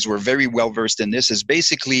our guys were very well versed in this, is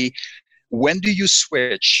basically, when do you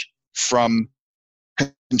switch from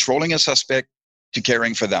controlling a suspect to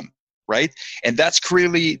caring for them? Right. And that's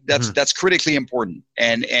critically important.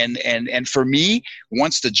 And for me,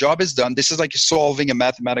 once the job is done, this is like solving a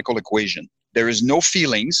mathematical equation. There is no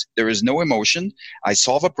feelings. There is no emotion. I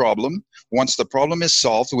solve a problem. Once the problem is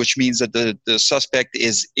solved, which means that the suspect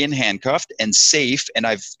is in handcuffed and safe, and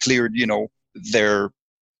I've cleared, their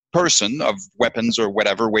person of weapons or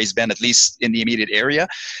whatever, waistband, at least in the immediate area,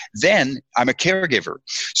 then I'm a caregiver.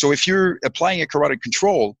 So if you're applying a carotid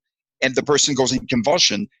control and the person goes in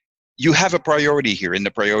convulsion, you have a priority here in the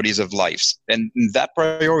priorities of lives. And that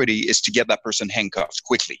priority is to get that person handcuffed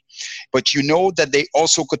quickly. But you know that they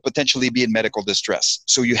also could potentially be in medical distress.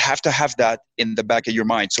 So you have to have that in the back of your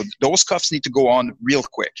mind. So those cuffs need to go on real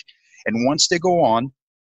quick. And once they go on,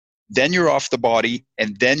 then you're off the body,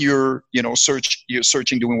 and then you're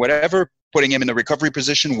searching, doing whatever, putting him in a recovery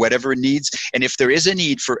position, whatever it needs. And if there is a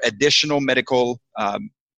need for additional medical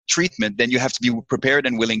treatment, then you have to be prepared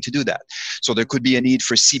and willing to do that. So there could be a need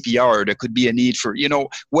for CPR. There could be a need for,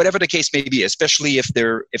 whatever the case may be, especially if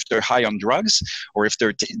they're high on drugs, or if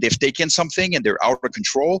they've taken something and they're out of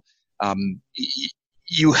control.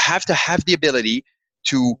 You have to have the ability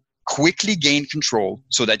to quickly gain control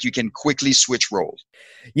so that you can quickly switch roles.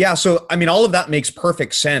 Yeah. So, I mean, all of that makes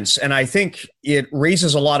perfect sense. And I think it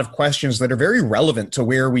raises a lot of questions that are very relevant to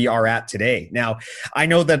where we are at today. Now, I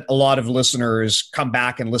know that a lot of listeners come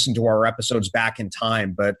back and listen to our episodes back in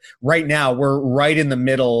time, but right now we're right in the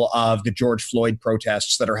middle of the George Floyd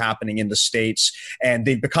protests that are happening in the States. And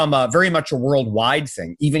they've become very much a worldwide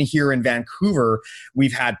thing. Even here in Vancouver,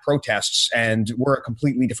 we've had protests, and we're a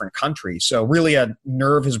completely different country. So really a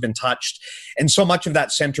nerve has been touched. And so much of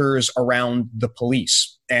that centers around the police.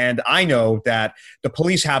 And I know that the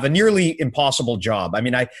police have a nearly impossible job. I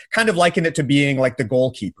mean, I kind of liken it to being like the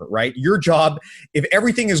goalkeeper, right? Your job, if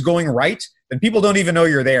everything is going right, then people don't even know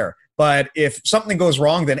you're there. But if something goes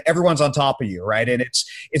wrong, then everyone's on top of you, right? And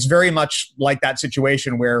it's very much like that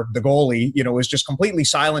situation where the goalie, is just completely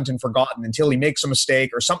silent and forgotten until he makes a mistake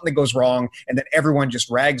or something goes wrong, and then everyone just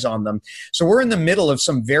rags on them. So we're in the middle of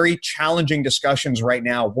some very challenging discussions right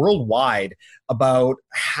now worldwide about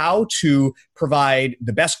how to provide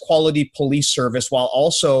the best quality police service while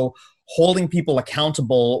also holding people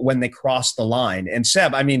accountable when they cross the line. And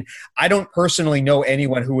Seb, I mean, I don't personally know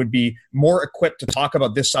anyone who would be more equipped to talk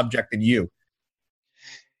about this subject than you.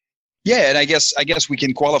 Yeah, and I guess we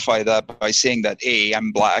can qualify that by saying that A,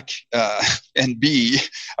 I'm black, and B,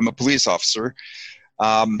 I'm a police officer.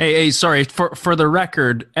 Hey, sorry. For the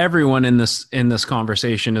record, everyone in this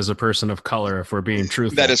conversation is a person of color. If we're being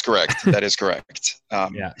truthful, that is correct. That is correct.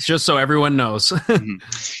 Yeah, it's just so everyone knows. Mm-hmm.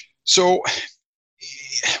 So,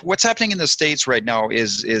 what's happening in the States right now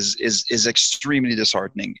is extremely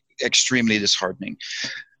disheartening. Extremely disheartening.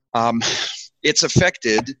 It's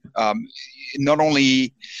affected not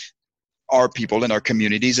only our people in our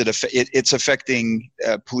communities. It's affecting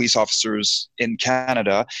police officers in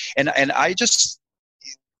Canada, and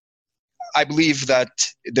I believe that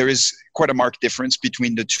there is quite a marked difference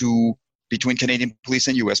between the two, between Canadian police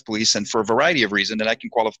and U.S. police, and for a variety of reasons, and I can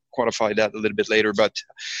qualify that a little bit later. But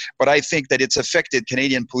I think that it's affected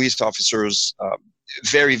Canadian police officers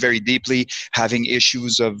very, very deeply, having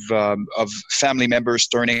issues of family members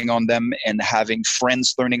turning on them and having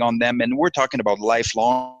friends turning on them. And we're talking about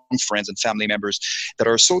lifelong friends and family members that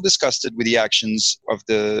are so disgusted with the actions of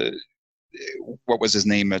what was his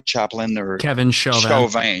name, Chaplin or Kevin Chauvin?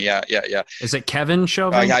 Chauvin, yeah. Is it Kevin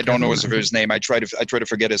Chauvin? I don't know his name. I try to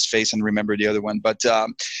forget his face and remember the other one. But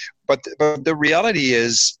the reality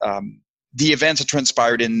is, the events that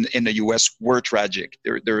transpired in the U.S. were tragic.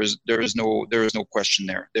 There is no question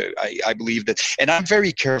there. I believe that, and I'm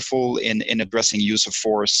very careful in addressing use of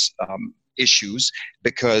force issues,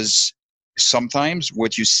 because sometimes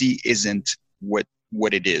what you see isn't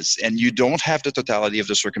what it is, and you don't have the totality of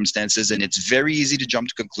the circumstances, and it's very easy to jump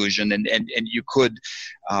to conclusion, and you could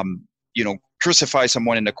crucify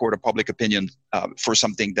someone in the court of public opinion for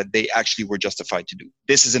something that they actually were justified to do.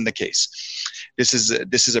 This isn't the case. This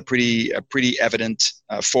is a pretty evident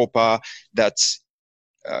faux pas that's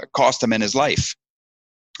cost a man his life.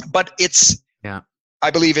 But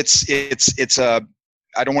I believe it's a,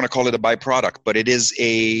 I don't want to call it a byproduct, but it is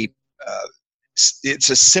it's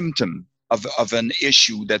a symptom of an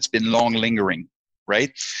issue that's been long lingering,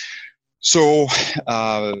 right? So,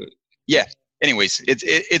 anyways,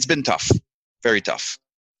 it's been tough, very tough.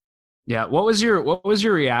 Yeah. What was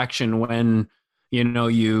your reaction when,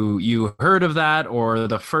 you heard of that, or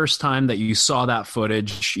the first time that you saw that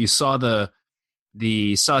footage, you saw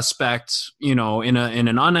the suspect, in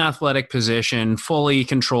an unathletic position, fully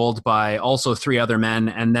controlled by also three other men.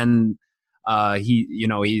 And then,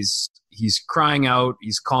 he's crying out,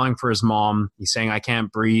 he's calling for his mom, he's saying, "I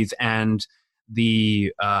can't breathe." And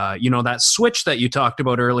the that switch that you talked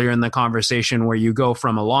about earlier in the conversation, where you go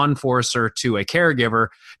from a law enforcer to a caregiver,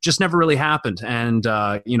 just never really happened. And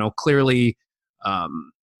clearly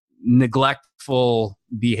neglectful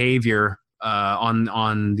behavior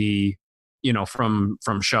on the from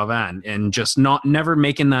Chauvin, and just never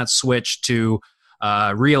making that switch to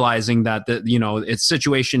realizing that its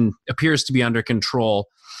situation appears to be under control,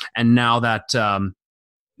 and now that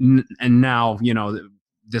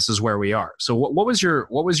this is where we are. So what was your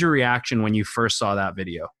reaction when you first saw that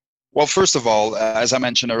video? Well, first of all, as I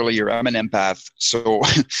mentioned earlier, I'm an empath, so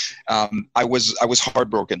I was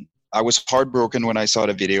heartbroken. I was heartbroken when I saw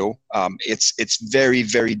the video. It's very,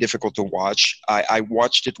 very difficult to watch. I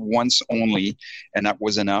watched it once only, and that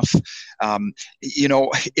was enough.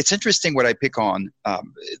 It's interesting what I pick on.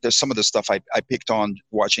 There's some of the stuff I picked on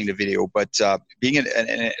watching the video, but being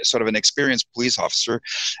a sort of an experienced police officer,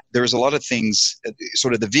 there's a lot of things.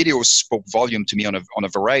 Sort of the video spoke volume to me on a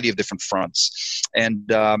variety of different fronts, and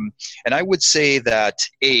I would say that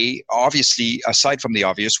obviously, aside from the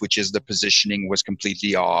obvious, which is the positioning was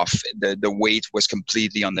completely off. The weight was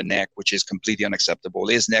completely on the neck, which is completely unacceptable.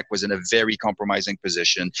 His neck was in a very compromising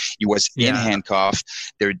position. He was in handcuffs.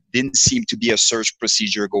 There didn't seem to be a search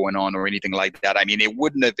procedure going on or anything like that. I mean, it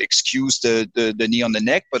wouldn't have excused the knee on the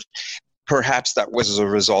neck, but perhaps that was as a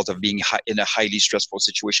result of being in a highly stressful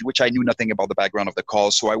situation, which I knew nothing about the background of the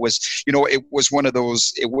call. So I was, it was one of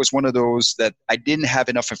those that I didn't have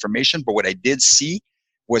enough information, but what I did see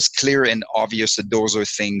was clear and obvious that those are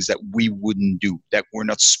things that we wouldn't do, that we're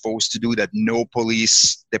not supposed to do, that no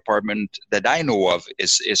police department that I know of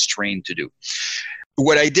is trained to do.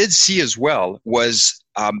 What I did see as well was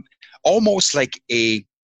almost like a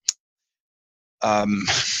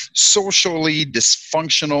socially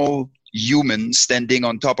dysfunctional human standing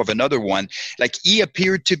on top of another one. Like he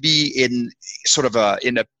appeared to be in sort of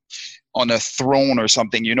on a throne or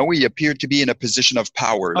something, he appeared to be in a position of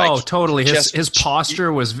power. Totally. His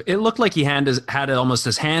posture it looked like he had almost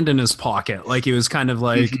his hand in his pocket. Like he was kind of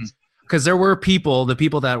like, because there were the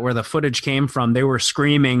people that where the footage came from, they were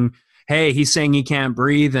screaming, "Hey, he's saying he can't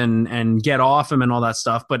breathe and get off him," and all that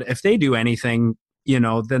stuff. But if they do anything,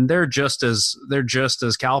 then they're just as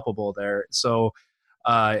culpable there. So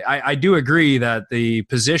I do agree that the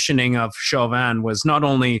positioning of Chauvin was not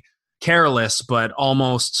only careless, but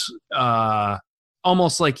almost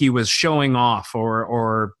like he was showing off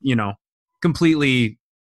or completely.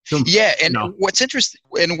 Yeah, and what's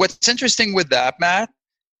interesting with that, Matt,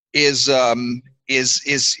 is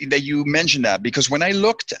that you mentioned that, because when I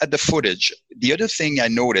looked at the footage, the other thing I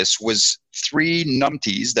noticed was 3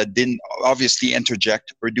 numpties that didn't obviously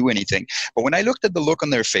interject or do anything. But when I looked at the look on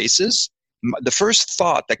their faces, the first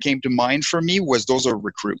thought that came to mind for me was those are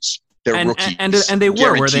recruits. They're rookies. And they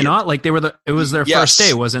were they not? Like it was their first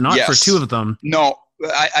day, was it not? Yes. For 2 of them? No,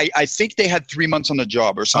 I think they had 3 months on the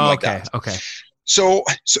job or something like that. Okay. So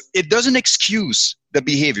it doesn't excuse the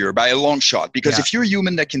behavior by a long shot, because if you're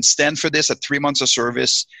human that can stand for this at 3 months of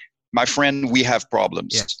service, my friend, we have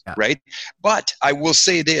problems, right? But I will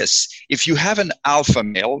say this: if you have an alpha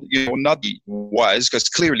male, not he was, because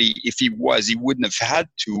clearly if he was, he wouldn't have had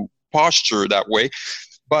to posture that way.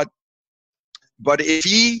 But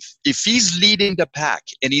if he's leading the pack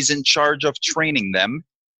and he's in charge of training them,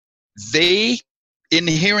 they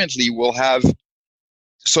inherently will have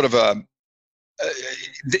sort of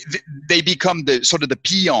they become the sort of the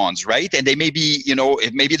peons, right? And they may be,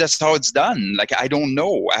 maybe that's how it's done. Like, I don't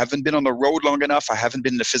know. I haven't been on the road long enough. I haven't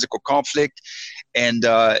been in a physical conflict, and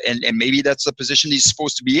maybe that's the position he's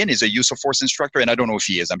supposed to be in. He's a use of force instructor, and I don't know if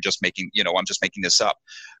he is. I'm just making this up.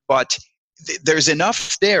 But there's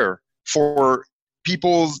enough there for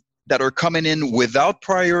people that are coming in without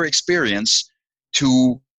prior experience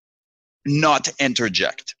to not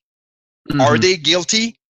interject. Mm-hmm. Are they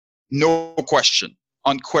guilty? No question.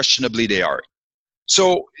 Unquestionably, they are.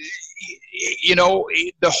 So,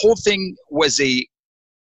 the whole thing was a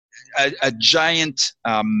giant,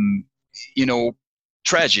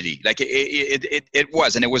 tragedy. Like it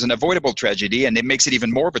was, and it was an avoidable tragedy, and it makes it even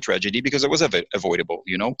more of a tragedy because it was avoidable.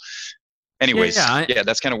 Anyways,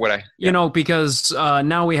 that's kind of what because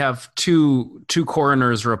now we have two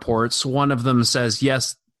coroner's reports. One of them says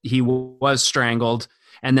yes, he was strangled.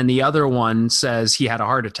 And then the other one says he had a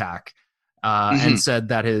heart attack, and said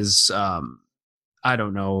that his, I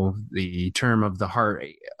don't know the term of the heart.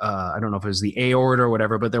 I don't know if it was the aorta or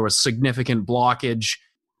whatever, but there was significant blockage.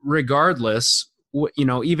 Regardless,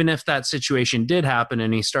 even if that situation did happen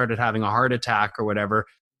and he started having a heart attack or whatever,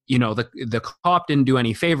 the cop didn't do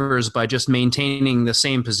any favors by just maintaining the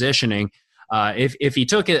same positioning. If he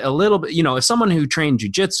took it a little bit, if someone who trained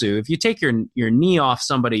jiu-jitsu, if you take your knee off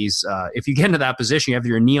somebody's, if you get into that position, you have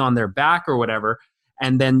your knee on their back or whatever,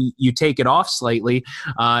 and then you take it off slightly,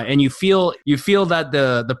 and you feel that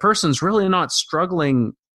the person's really not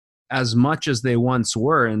struggling as much as they once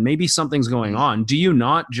were, and maybe something's going on. Do you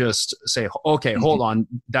not just say, okay, hold on,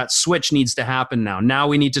 that switch needs to happen now. Now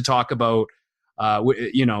we need to talk about,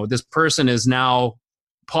 this person is now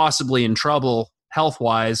possibly in trouble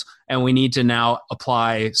health-wise, and we need to now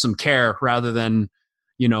apply some care rather than,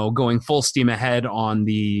 going full steam ahead on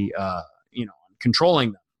the,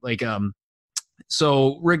 controlling them.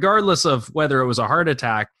 So regardless of whether it was a heart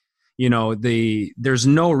attack, there's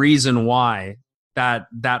no reason why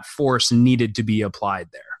that force needed to be applied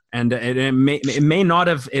there. And it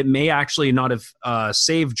may actually not have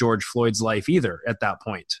saved George Floyd's life either at that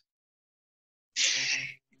point.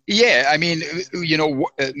 Yeah, I mean,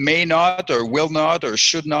 may not or will not or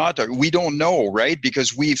should not, or we don't know, right?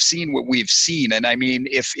 Because we've seen what we've seen. And I mean,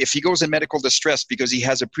 if he goes in medical distress because he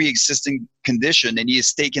has a pre-existing condition and he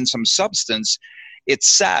has taken some substance, it's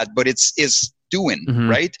sad, but it's doing,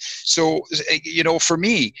 right? So, for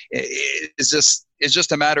me, it's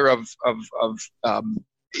just a matter of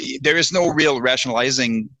there is no real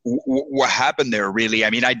rationalizing what happened there, really. I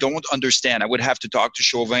mean, I don't understand. I would have to talk to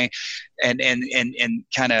Chauvin and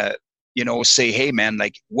kind of, say, hey, man,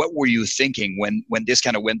 like, what were you thinking when this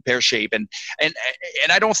kind of went pear-shaped? And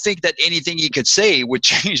I don't think that anything he could say would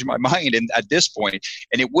change my mind at this point,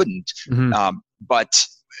 and it wouldn't. But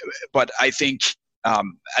I think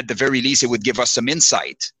at the very least, it would give us some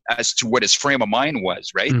insight as to what his frame of mind was,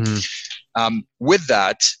 right? With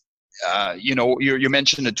that, you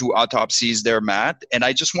mentioned the 2 autopsies there, Matt, and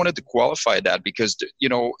I just wanted to qualify that because,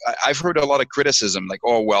 I've heard a lot of criticism like,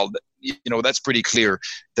 oh, well, that's pretty clear.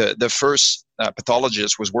 The first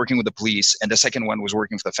pathologist was working with the police and the second one was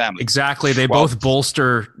working for the family. Exactly. They both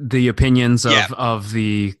bolster the opinions of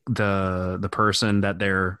the person that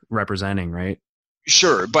they're representing, right?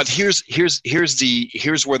 Sure, but here's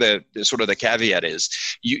where the sort of the caveat is.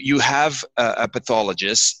 You have a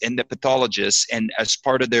pathologist, and the pathologist, and as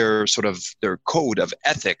part of their sort of their code of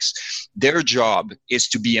ethics, their job is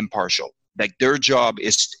to be impartial. Like, their job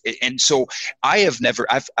is, and so I've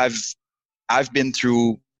been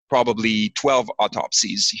through probably 12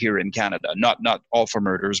 autopsies here in Canada. Not all for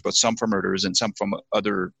murders, but some for murders and some from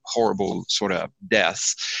other horrible sort of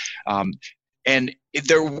deaths. And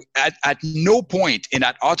there, at no point in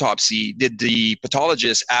that autopsy did the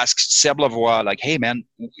pathologist ask Seb Lavoie, like, hey, man,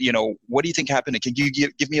 what do you think happened? Can you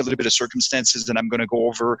give me a little bit of circumstances that I'm going to go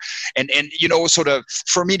over? And sort of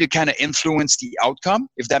for me to kind of influence the outcome,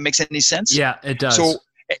 if that makes any sense. Yeah, it does. So,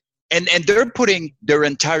 and they're putting their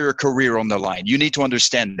entire career on the line. You need to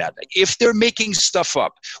understand that. If they're making stuff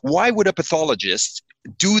up, why would a pathologist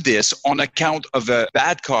do this on account of a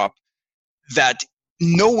bad cop that,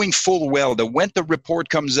 knowing full well that when the report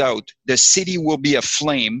comes out, the city will be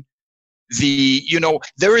aflame?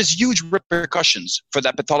 There is huge repercussions for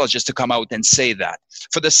that pathologist to come out and say that.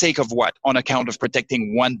 For the sake of what? On account of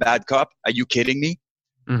protecting one bad cop? Are you kidding me?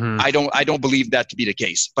 Mm-hmm. I don't believe that to be the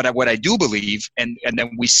case. But what I do believe, and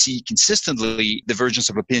then we see consistently divergence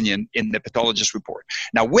of opinion in the pathologist report.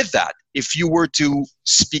 Now, with that, if you were to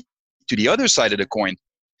speak to the other side of the coin,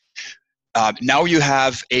 now you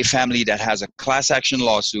have a family that has a class action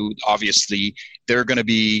lawsuit. Obviously, they're going to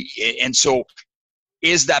be, and so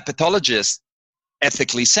is that pathologist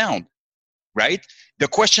ethically sound, right? The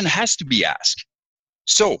question has to be asked.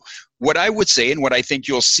 So what I would say, and what I think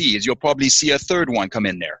you'll see, is you'll probably see a third one come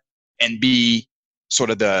in there and be sort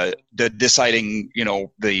of the deciding,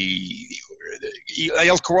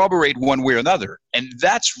 I'll corroborate one way or another. And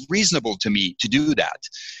that's reasonable to me to do that.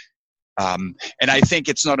 And I think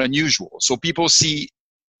it's not unusual. So people see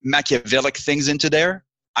Machiavellic things into there.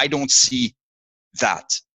 I don't see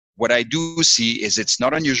that. What I do see is it's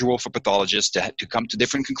not unusual for pathologists to come to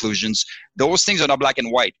different conclusions. Those things are not black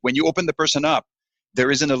and white. When you open the person up, there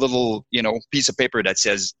isn't a little, piece of paper that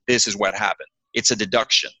says this is what happened. It's a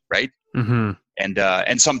deduction, right? Mm-hmm.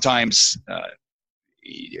 And sometimes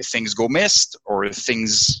things go missed, or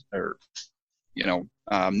things are,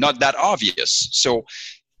 not that obvious. So,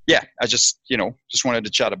 yeah, I just wanted to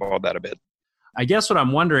chat about that a bit. I guess what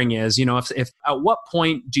I'm wondering is, if at what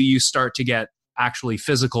point do you start to get actually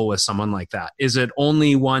physical with someone like that? Is it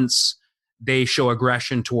only once they show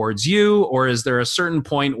aggression towards you, or is there a certain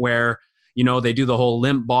point where, they do the whole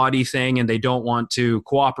limp body thing and they don't want to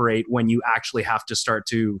cooperate when you actually have to start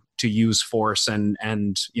to use force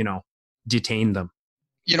and detain them?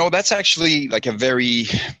 That's actually like a very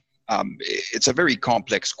it's a very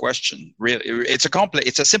complex question. Really, it's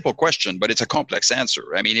a simple question, but it's a complex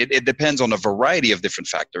answer. I mean, it depends on a variety of different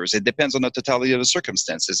factors. It depends on the totality of the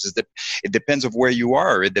circumstances. It depends of where you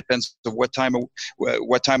are. It depends of what time of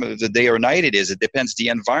the day or night it is. It depends the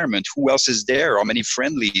environment. Who else is there? How many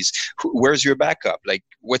friendlies? Where's your backup? Like,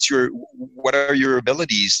 what are your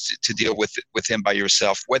abilities to deal with him by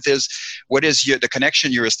yourself? What is the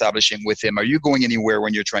connection you're establishing with him? Are you going anywhere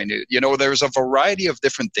when you're trying to? There's a variety of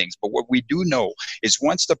different things. But what we do know is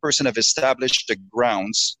once the person have established the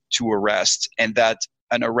grounds to arrest, and that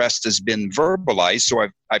an arrest has been verbalized. So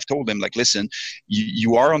I've told him, like, listen,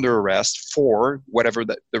 you are under arrest for whatever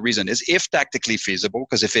the reason is, if tactically feasible,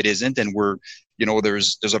 because if it isn't, and we're,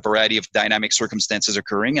 there's a variety of dynamic circumstances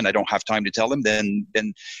occurring and I don't have time to tell them, then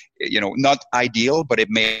not ideal, but it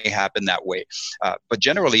may happen that way. But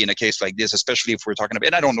generally in a case like this, especially if we're talking about,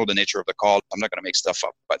 and I don't know the nature of the call, I'm not going to make stuff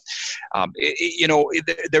up, but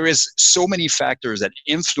there is so many factors that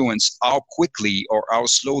influence how quickly or how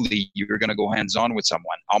slowly you're going to go hands-on with someone.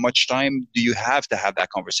 How much time do you have to have that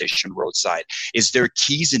conversation roadside? Is there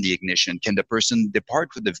keys in the ignition? Can the person depart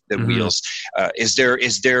with the mm-hmm. wheels? Is there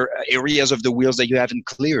areas of the wheels that you haven't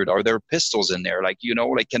cleared? Are there pistols in there?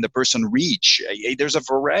 Can the person reach? There's a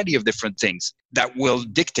variety of different things that will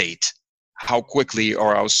dictate how quickly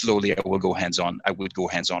or how slowly I would go hands-on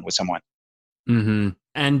with someone. Mm-hmm.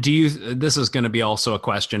 And this is going to be also a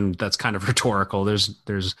question that's kind of rhetorical.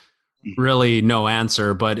 There's really no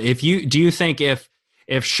answer, but do you think if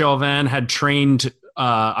Chauvin had trained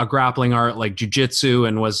a grappling art like jiu-jitsu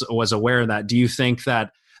and was aware of that, do you think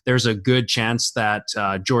that there's a good chance that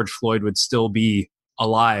George Floyd would still be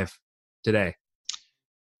alive today?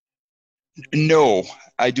 No,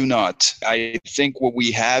 I do not. I think what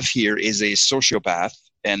we have here is a sociopath,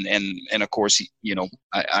 and of course,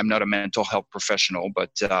 I'm not a mental health professional, but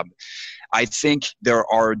I think there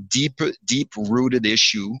are deep rooted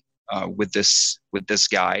issue with this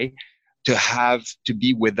guy, to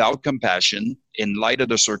be without compassion in light of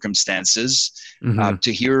the circumstances, mm-hmm.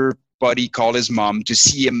 To hear Buddy call his mom, to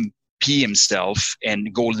see him pee himself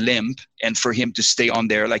and go limp, and for him to stay on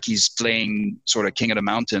there like he's playing sort of King of the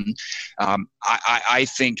Mountain. I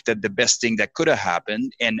think that the best thing that could have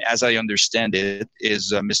happened, and as I understand it,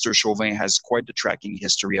 is Mr. Chauvin has quite the tracking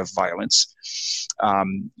history of violence.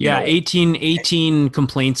 18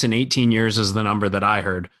 complaints in 18 years is the number that I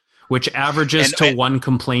heard. which averages to one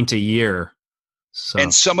complaint a year. So.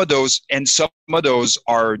 And some of those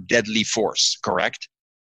are deadly force, correct?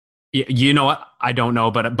 You know what? I don't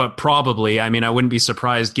know, but probably. I mean, I wouldn't be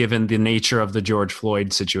surprised given the nature of the George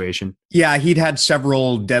Floyd situation. Yeah, he'd had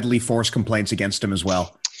several deadly force complaints against him as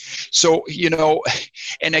well. So,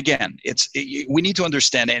 and again, we need to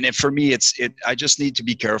understand, and for me, I just need to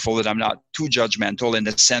be careful that I'm not too judgmental in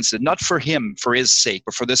the sense that not for him, for his sake,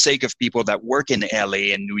 but for the sake of people that work in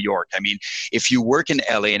LA and New York. I mean, if you work in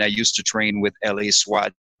LA, and I used to train with LA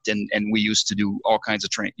SWAT, and we used to do all kinds of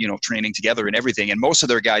training together and everything, and most of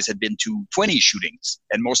their guys had been to 20 shootings,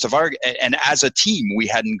 and and as a team, we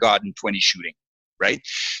hadn't gotten 20 shootings. Right.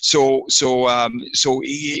 So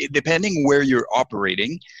depending where you're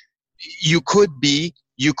operating, you could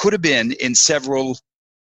have been in several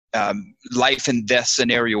life and death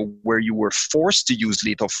scenario where you were forced to use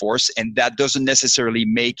lethal force, and that doesn't necessarily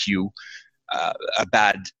make you a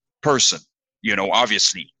bad person.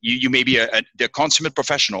 Obviously, you may be the consummate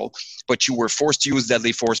professional, but you were forced to use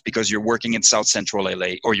deadly force because you're working in South Central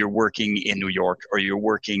LA, or you're working in New York, or you're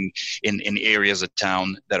working in areas of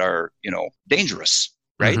town that are, dangerous,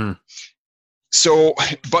 right? Mm-hmm. So,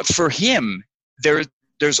 but for him,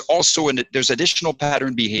 there's also there's additional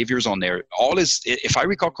pattern behaviors on there. All is, if I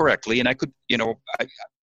recall correctly, and I could,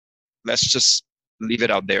 let's just leave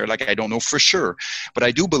it out there. Like, I don't know for sure, but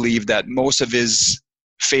I do believe that most of his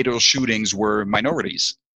fatal shootings were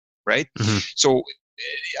minorities, right? Mm-hmm. So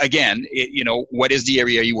again, what is the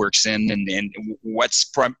area he works in, and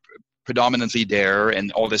what's predominantly there,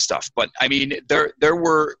 and all this stuff. But I mean, there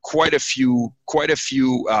were quite a few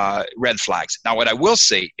red flags. Now, what I will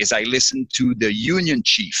say is, I listened to the Union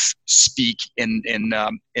chief speak in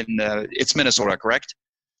it's Minnesota, correct?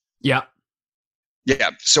 Yeah.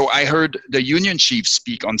 Yeah. So I heard the Union chief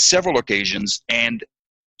speak on several occasions, and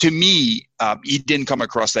to me, he didn't come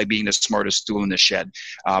across like being the smartest tool in the shed.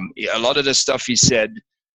 A lot of the stuff he said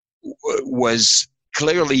was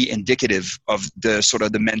clearly indicative of the sort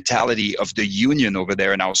of the mentality of the union over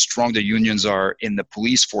there, and how strong the unions are in the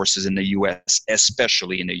police forces in the U.S.,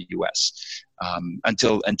 especially in the U.S.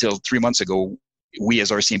 Until 3 months ago, we as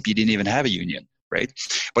RCMP didn't even have a union. Right.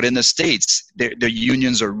 But in the States, the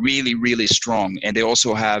unions are really, really strong. And they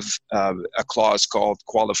also have a clause called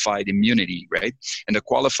qualified immunity. Right. And the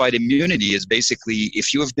qualified immunity is basically,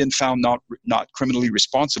 if you have been found not criminally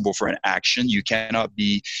responsible for an action, you cannot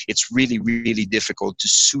be, it's really, really difficult to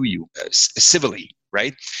sue you civilly.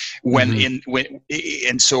 Right.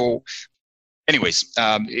 So anyways,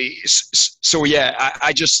 so yeah,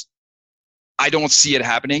 I don't see it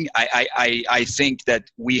happening. I think that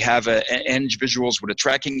we have an individual with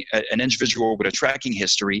a tracking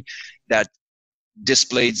history that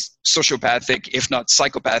displays sociopathic, if not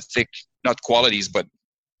psychopathic, not qualities, but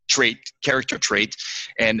character trait.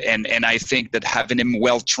 And I think that having him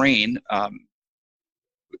well trained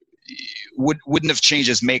wouldn't have changed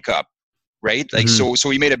his makeup, right? Like, mm-hmm. so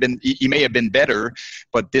he may have been better,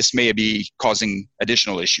 but this may be causing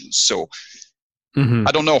additional issues. So mm-hmm.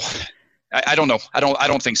 I don't know. I don't know. I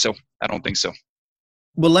don't think so.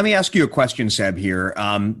 Well, let me ask you a question, Seb, here,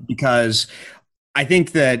 because I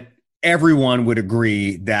think that everyone would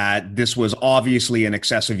agree that this was obviously an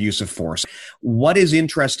excessive use of force. What is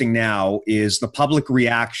interesting now is the public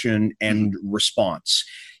reaction and response.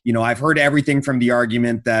 I've heard everything from the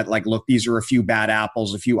argument that, like, look, these are a few bad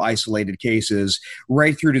apples, a few isolated cases,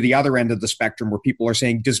 right through to the other end of the spectrum where people are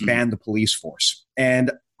saying disband the police force.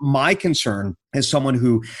 And my concern, as someone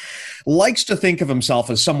who likes to think of himself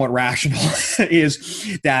as somewhat rational,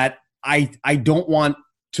 is that I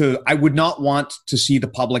would not want to see the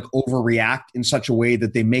public overreact in such a way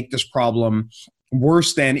that they make this problem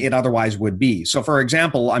worse than it otherwise would be. So, for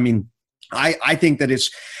example, I mean, I think that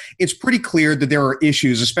it's pretty clear that there are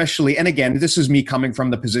issues, especially, and again, this is me coming from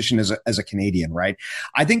the position as a Canadian, right?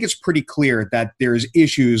 I think it's pretty clear that there's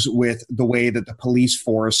issues with the way that the police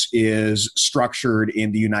force is structured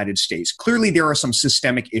in the United States. Clearly, there are some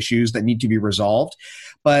systemic issues that need to be resolved,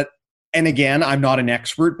 and again, I'm not an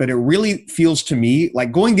expert, but it really feels to me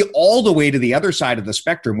like going all the way to the other side of the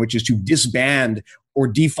spectrum, which is to disband or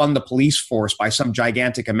defund the police force by some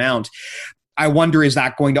gigantic amount. I wonder, is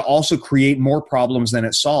that going to also create more problems than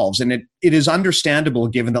it solves? And it is understandable,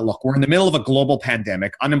 given that, look, we're in the middle of a global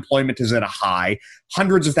pandemic. Unemployment is at a high.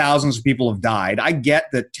 Hundreds of thousands of people have died. I get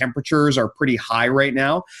that temperatures are pretty high right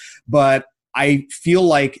now, but I feel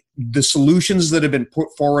like the solutions that have been put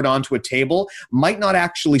forward onto a table might not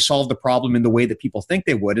actually solve the problem in the way that people think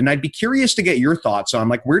they would. And I'd be curious to get your thoughts on,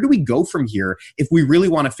 like, where do we go from here if we really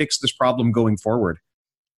want to fix this problem going forward?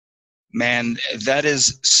 Man, that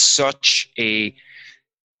is such a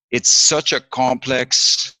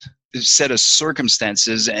complex set of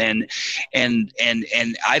circumstances, and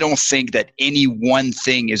I don't think that any one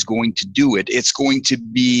thing is going to do it. It's going to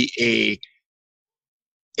be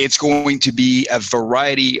a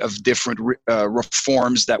variety of different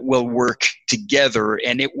reforms that will work together,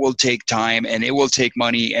 and it will take time, and it will take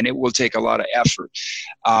money, and it will take a lot of effort.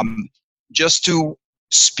 Just to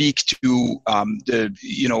speak to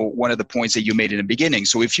one of the points that you made in the beginning.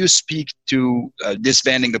 So if you speak to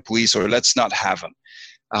disbanding the police, or let's not have them,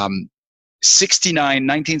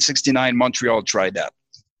 1969, Montreal tried that.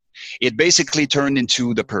 It basically turned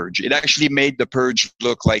into The Purge. It actually made The Purge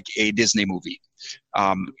look like a Disney movie.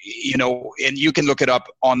 And you can look it up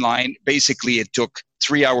online. Basically, it took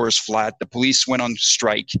 3 hours flat. The police went on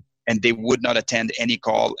strike, and they would not attend any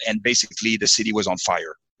call. And basically, the city was on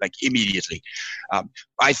fire, like immediately.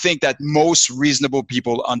 I think that most reasonable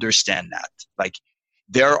people understand that. Like,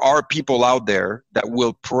 there are people out there that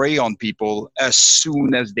will prey on people as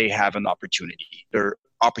soon as they have an opportunity. They're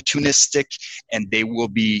opportunistic, and they will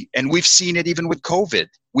be, and we've seen it even with COVID.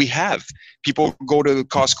 We have people go to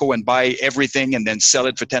Costco and buy everything and then sell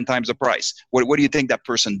it for 10 times the price. What do you think that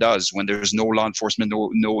person does when there's no law enforcement,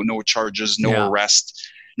 no charges, no arrest,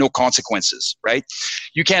 no consequences, right?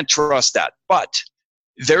 You can't trust that. But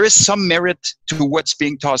there is some merit to what's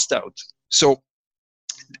being tossed out. So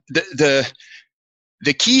the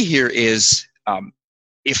key here is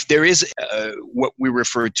if there is what we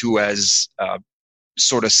refer to as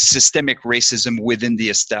sort of systemic racism within the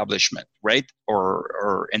establishment, right?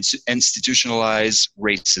 Or institutionalized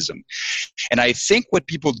racism. And I think what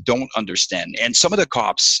people don't understand, and some of the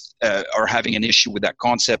cops are having an issue with that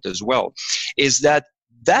concept as well, is that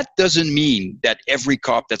doesn't mean that every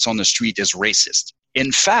cop that's on the street is racist.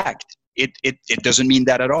 In fact, it doesn't mean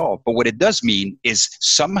that at all. But what it does mean is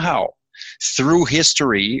somehow through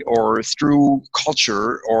history or through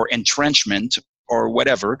culture or entrenchment or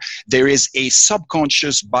whatever, there is a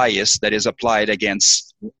subconscious bias that is applied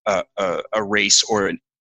against a race or an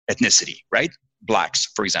ethnicity, right?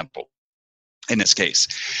 Blacks, for example, in this case.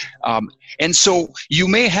 And so you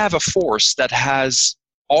may have a force that has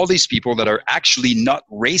all these people that are actually not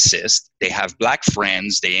racist. They have black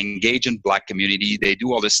friends, they engage in black community, they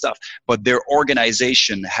do all this stuff, but their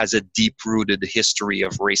organization has a deep-rooted history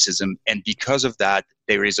of racism, and because of that,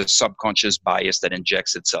 there is a subconscious bias that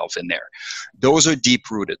injects itself in there. Those are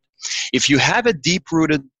deep-rooted. If you have a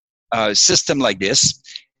deep-rooted system like this,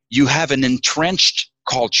 you have an entrenched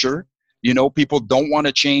culture. People don't want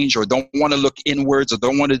to change, or don't want to look inwards, or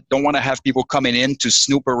don't want to have people coming in to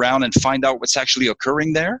snoop around and find out what's actually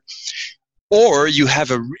occurring there. Or you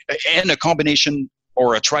have a combination,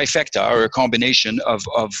 or a trifecta, or a combination of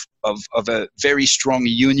a very strong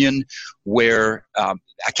union where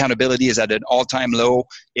accountability is at an all-time low.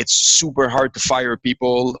 It's super hard to fire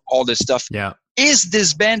people, all this stuff. Yeah. Is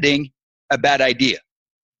disbanding a bad idea?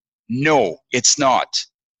 No, it's not.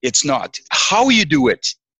 It's not. How you do it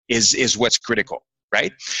is what's critical,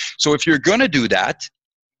 right? So if you're going to do that,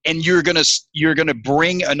 and you're gonna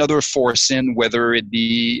bring another force in, whether it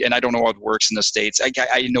be, and I don't know how it works in the States. I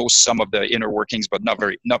know some of the inner workings, but not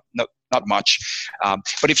much.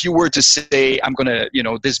 But if you were to say, I'm gonna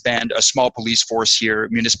disband a small police force here,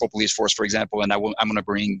 municipal police force, for example, and I'm gonna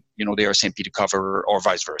bring the RCMP to cover, or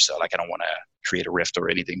vice versa. Like, I don't want to create a rift or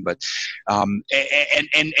anything, but and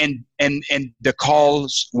the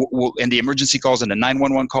calls will, and the emergency calls and the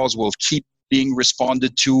 911 calls will keep being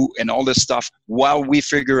responded to, and all this stuff, while we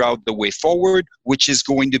figure out the way forward, which is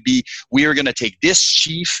going to be, we are going to take this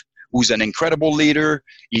chief, who's an incredible leader,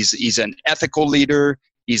 he's an ethical leader,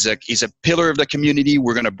 he's a pillar of the community.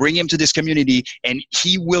 We're going to bring him to this community, and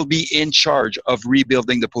he will be in charge of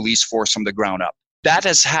rebuilding the police force from the ground up. That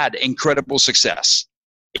has had incredible success.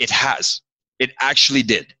 It has. It actually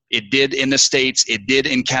did. It did in the States. It did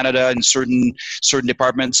in Canada in certain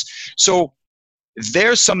departments. So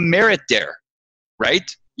there's some merit there.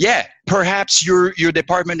 Right? Yeah, perhaps your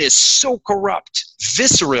department is so corrupt,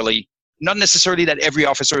 viscerally, not necessarily that every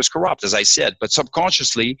officer is corrupt, as I said, but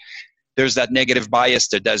subconsciously, there's that negative bias,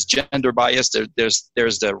 there's gender bias, there's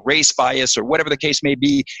the race bias, or whatever the case may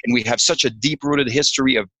be, and we have such a deep-rooted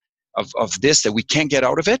history of this that we can't get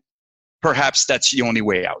out of it. Perhaps that's the only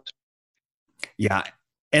way out. Yeah.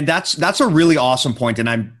 And that's a really awesome point, and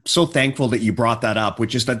I'm so thankful that you brought that up,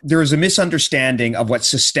 which is that there is a misunderstanding of what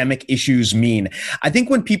systemic issues mean. I think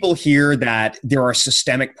when people hear that there are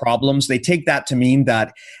systemic problems, they take that to mean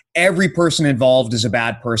that every person involved is a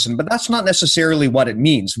bad person, but that's not necessarily what it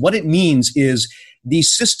means. What it means is the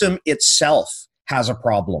system itself has a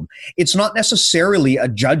problem. It's not necessarily a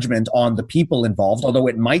judgment on the people involved, although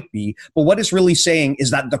it might be. But what it's really saying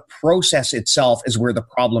is that the process itself is where the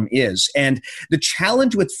problem is. And the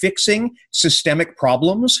challenge with fixing systemic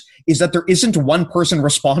problems is that there isn't one person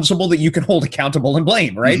responsible that you can hold accountable and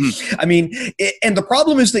blame, right? Mm-hmm. I mean, and the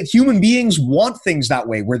problem is that human beings want things that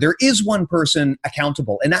way, where there is one person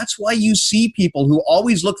accountable. And that's why you see people who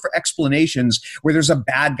always look for explanations where there's a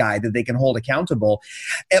bad guy that they can hold accountable.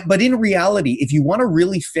 But in reality, if you want to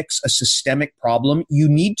really fix a systemic problem, you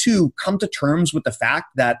need to come to terms with the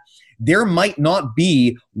fact that there might not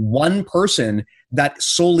be one person that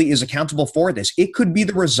solely is accountable for this. It could be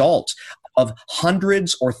the result of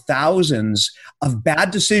hundreds or thousands of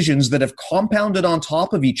bad decisions that have compounded on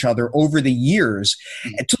top of each other over the years,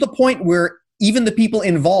 to the point where even the people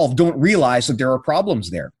involved don't realize that there are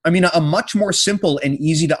problems there. I mean, a much more simple and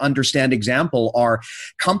easy to understand example are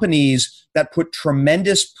companies that put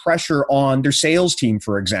tremendous pressure on their sales team,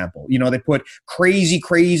 for example. You know, they put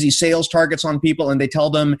crazy sales targets on people and they tell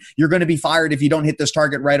them, you're going to be fired if you don't hit this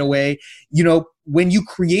target right away. You know, when you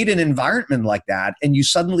create an environment like that and you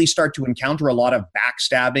suddenly start to encounter a lot of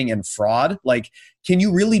backstabbing and fraud, like, can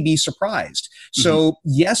you really be surprised? Mm-hmm. So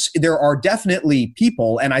yes, there are definitely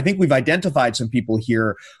people, and I think we've identified some people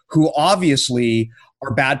here who obviously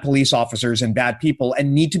are bad police officers and bad people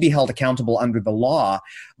and need to be held accountable under the law.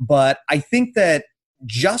 But I think that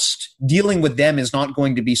just dealing with them is not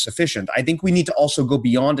going to be sufficient. I think we need to also go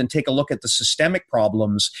beyond and take a look at the systemic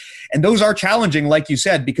problems. And those are challenging, like you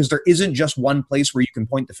said, because there isn't just one place where you can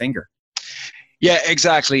point the finger. Yeah,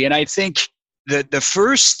 exactly. And I think the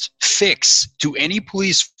first fix to any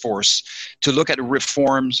police force to look at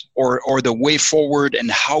reforms or the way forward and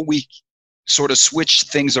how we sort of switch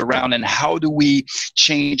things around and how do we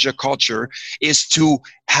change a culture is to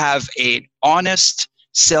have an honest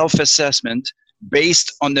self-assessment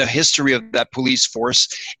based on the history of that police force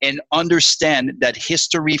and understand that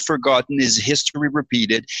history forgotten is history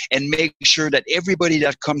repeated, and make sure that everybody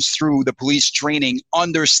that comes through the police training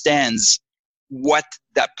understands what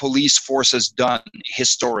that police force has done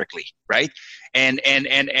historically, right? And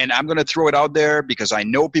I'm going to throw it out there because I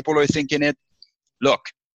know people are thinking it. Look,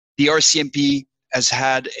 the RCMP has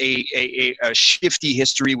had a shifty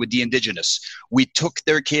history with the Indigenous. We took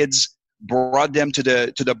their kids, brought them to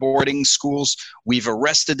the boarding schools. We've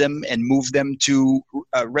arrested them and moved them to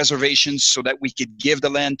reservations so that we could give the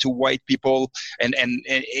land to white people, and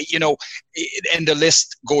you know, and the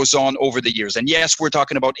list goes on over the years. And yes, we're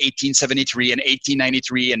talking about 1873 and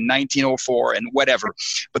 1893 and 1904 and whatever.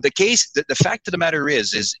 But the fact of the matter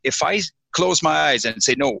is if I close my eyes and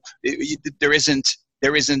say no, there isn't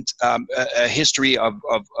a history of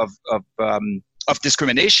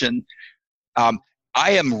discrimination.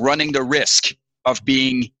 I am running the risk of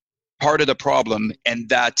being part of the problem, and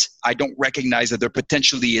that I don't recognize that there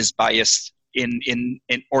potentially is bias in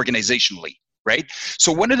organizationally, right?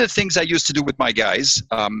 So one of the things I used to do with my guys,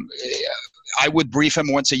 I would brief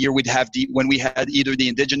them once a year. When we had either the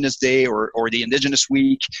Indigenous Day or the Indigenous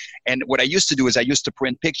Week. And what I used to do is I used to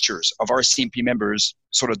print pictures of our CMP members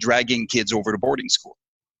sort of dragging kids over to boarding school.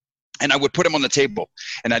 And I would put them on the table,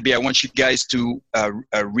 and I want you guys to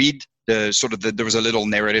read there was a little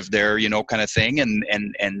narrative there, you know, kind of thing, and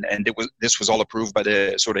this was all approved by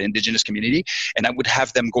the sort of Indigenous community, and I would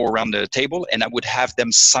have them go around the table, and I would have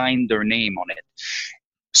them sign their name on it.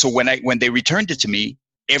 So when they returned it to me,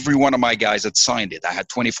 every one of my guys had signed it. I had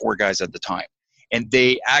 24 guys at the time, and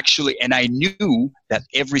I knew that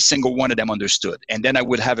every single one of them understood. And then I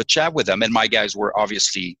would have a chat with them, and my guys were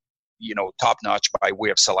obviously, you know, top notch by way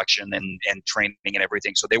of selection and training and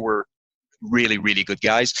everything. So they were really, really good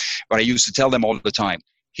guys. But I used to tell them all the time,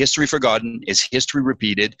 history forgotten is history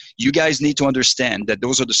repeated. You guys need to understand that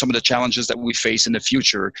those are some of the challenges that we face in the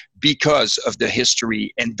future because of the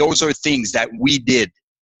history. And those are things that we did.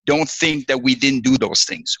 Don't think that we didn't do those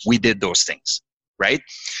things. We did those things, right?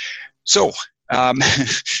 So,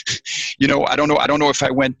 you know, I don't know if I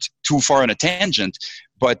went too far on a tangent,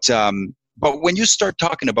 but when you start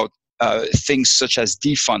talking about things such as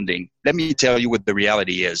defunding, let me tell you what the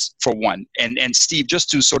reality is, for one. And Steve, just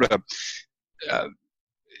to sort of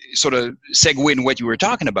segue in what you were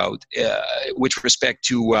talking about with respect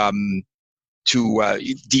to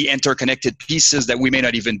the interconnected pieces that we may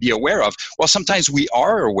not even be aware of. Well, sometimes we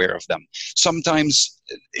are aware of them. Sometimes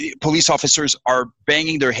police officers are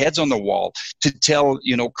banging their heads on the wall to tell,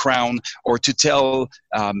 you know, Crown or to tell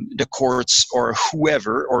the courts or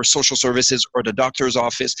whoever, or social services or the doctor's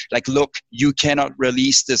office, like, look, you cannot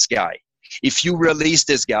release this guy. If you release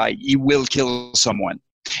this guy, he will kill someone.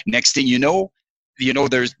 Next thing you know,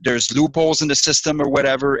 there's loopholes in the system or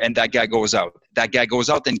whatever, and that guy goes out. That guy goes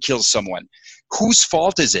out and kills someone. Whose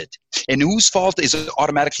fault is it? And whose fault is it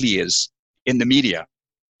automatically is in the media?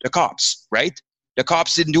 The cops, right? The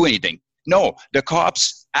cops didn't do anything. No, the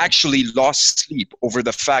cops actually lost sleep over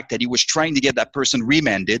the fact that he was trying to get that person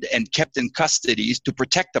remanded and kept in custody to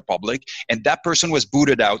protect the public, and that person was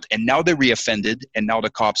booted out, and now they're reoffended, and now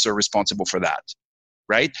the cops are responsible for that.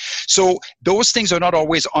 Right? So those things are not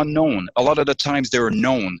always unknown. A lot of the times they are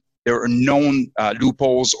known. There are known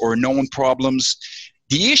loopholes or known problems.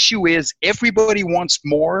 The issue is everybody wants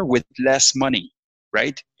more with less money,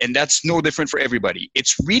 right? And that's no different for everybody.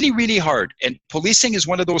 It's really, really hard. And policing is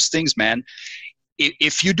one of those things, man.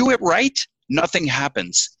 If you do it right, nothing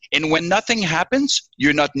happens. And when nothing happens,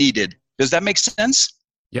 you're not needed. Does that make sense?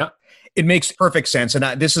 Yeah. It makes perfect sense.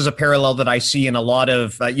 And this is a parallel that I see in a lot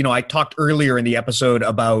of, I talked earlier in the episode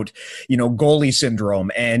about, goalie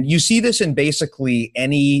syndrome. And you see this in basically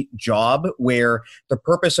any job where the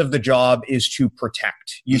purpose of the job is to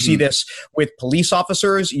protect. You see this with police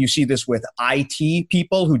officers. You see this with IT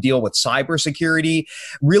people who deal with cybersecurity.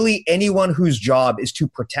 Really, anyone whose job is to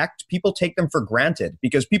protect, people take them for granted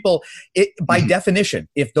because by definition,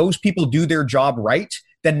 if those people do their job right,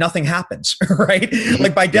 then nothing happens, right?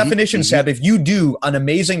 Like by definition, Seb, if you do an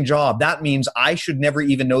amazing job, that means I should never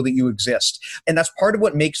even know that you exist. And that's part of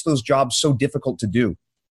what makes those jobs so difficult to do.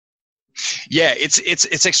 Yeah, it's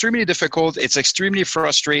extremely difficult. It's extremely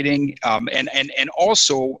frustrating, and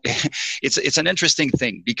also it's an interesting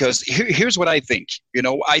thing because here's what I think.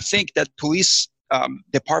 I think that police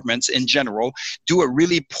departments in general do a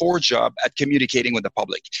really poor job at communicating with the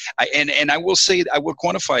public. I will say, I will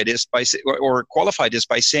quantify this or qualify this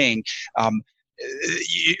by saying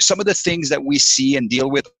some of the things that we see and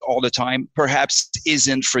deal with all the time perhaps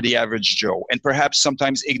isn't for the average Joe, and perhaps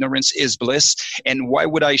sometimes ignorance is bliss. And why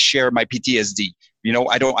would I share my PTSD?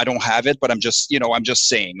 I don't have it, but I'm just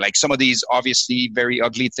saying, like, some of these obviously very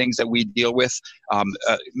ugly things that we deal with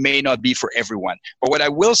may not be for everyone. But what I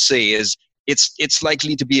will say is, it's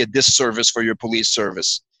likely to be a disservice for your police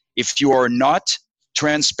service if you are not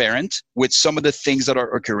transparent with some of the things that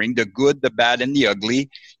are occurring, the good, the bad, and the ugly.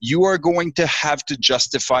 You are going to have to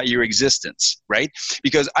justify your existence, right?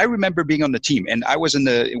 Because I remember being on the team, and I was in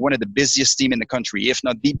one of the busiest team in the country, if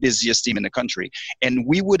not the busiest team in the country. And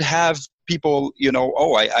we would have people,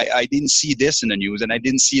 I didn't see this in the news, and I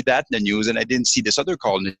didn't see that in the news, and I didn't see this other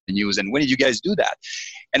call in the news. And when did you guys do that?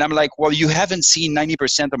 And I'm like, well, you haven't seen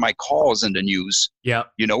 90% of my calls in the news. Yeah.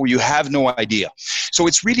 You have no idea. So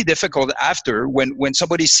it's really difficult after when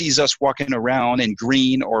somebody sees us walking around in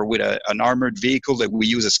green or with an armored vehicle that we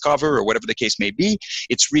use as cover or whatever the case may be.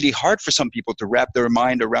 It's really hard for some people to wrap their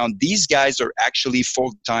mind around these guys are actually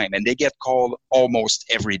full time and they get called almost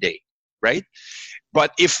every day, right?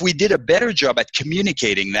 But if we did a better job at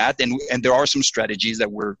communicating that, and there are some strategies that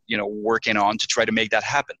we're working on to try to make that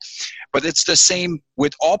happen. But it's the same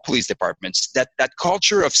with all police departments. That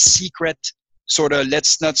culture of secret sort of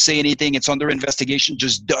let's not say anything, it's under investigation,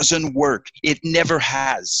 just doesn't work. It never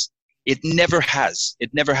has. It never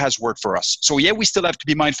has worked for us. So yeah, we still have to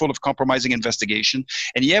be mindful of compromising investigation.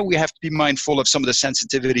 And yeah, we have to be mindful of some of the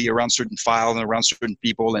sensitivity around certain files and around certain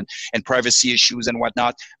people and privacy issues and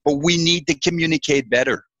whatnot. But we need to communicate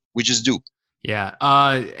better. We just do. Yeah.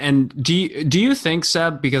 And do you think,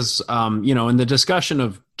 Seb, because, in the discussion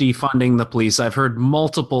of defunding the police, I've heard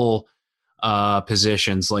multiple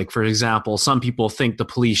positions. Like, for example, some people think the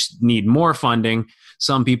police need more funding.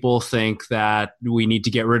 Some people think that we need to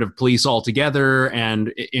get rid of police altogether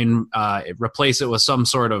and replace it with some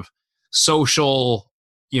sort of social,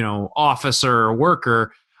 officer or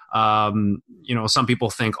worker. Some people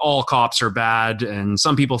think all cops are bad, and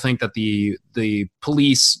some people think that the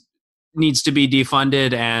police needs to be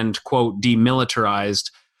defunded and, quote, demilitarized.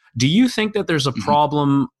 Do you think that there's a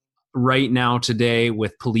problem right now today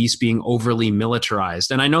with police being overly militarized?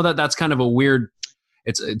 And I know that that's kind of a weird.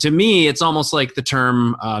 To me, it's almost like the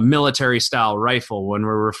term military style rifle when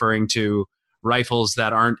we're referring to rifles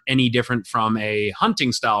that aren't any different from a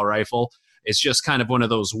hunting style rifle. It's just kind of one of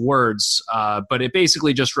those words, but it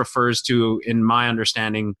basically just refers to, in my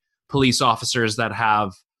understanding, police officers that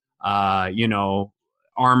have,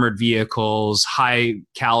 armored vehicles, high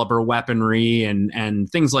caliber weaponry, and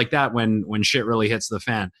things like that when shit really hits the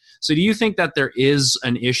fan. So do you think that there is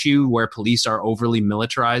an issue where police are overly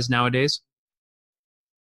militarized nowadays?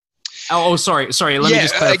 Oh, sorry. Let me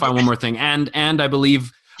just clarify one more thing. And I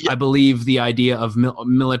believe the idea of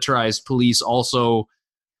militarized police also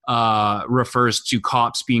refers to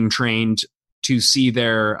cops being trained to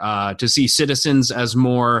see citizens as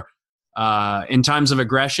more in times of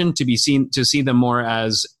aggression to see them more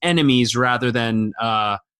as enemies rather than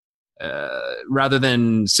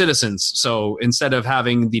citizens. So instead of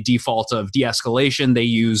having the default of de-escalation, they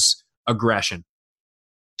use aggression.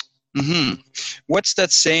 Mm-hmm. What's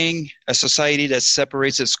that saying? A society that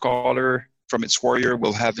separates its scholar from its warrior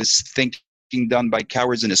will have its thinking done by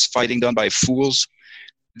cowards and its fighting done by fools.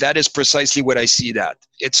 That is precisely what I see that.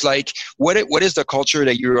 It's like, what is the culture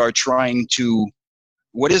that you are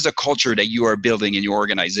what is the culture that you are building in your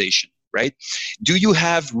organization, right? Do you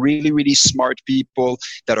have really, really smart people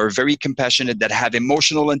that are very compassionate, that have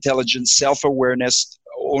emotional intelligence, self-awareness,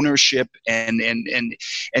 ownership, and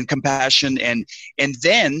compassion, and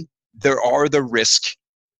then there are the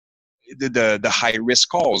high risk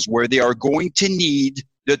calls where they are going to need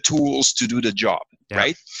the tools to do the job,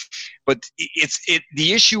 right? But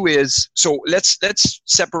the issue is, so let's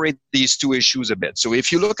separate these two issues a bit. So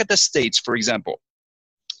if you look at the States, for example,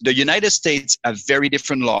 the United States have very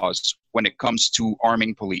different laws when it comes to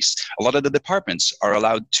arming police. A lot of the departments are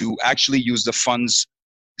allowed to actually use the funds.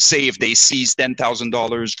 Say if they seize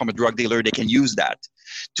 $10,000 from a drug dealer, they can use that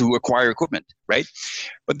to acquire equipment, right?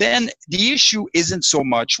 But then the issue isn't so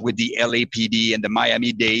much with the LAPD and the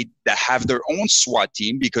Miami-Dade that have their own SWAT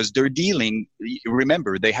team, because they're dealing,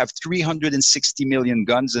 remember, they have 360 million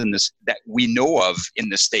guns in this that we know of in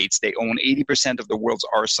the States. They own 80% of the world's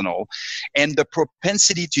arsenal, and the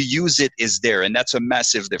propensity to use it is there, and that's a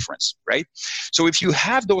massive difference, right? So if you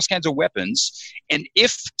have those kinds of weapons, and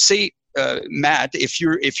if, say, Matt,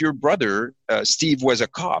 if your brother Steve was a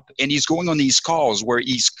cop and he's going on these calls where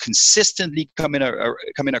he's consistently coming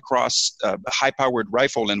across a high-powered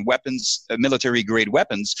rifle and weapons, military-grade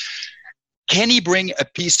weapons, can he bring a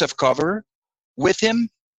piece of cover with him,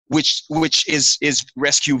 which is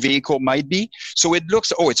rescue vehicle might be? So it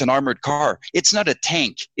looks, it's an armored car. It's not a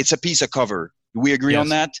tank. It's a piece of cover. Do we agree on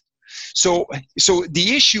that? So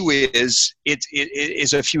the issue is it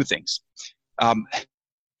is a few things.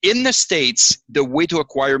 In the States, the way to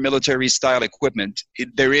acquire military-style equipment,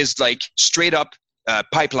 there is like straight-up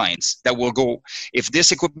pipelines that will go. If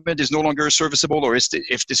this equipment is no longer serviceable, or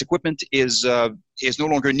if this equipment is no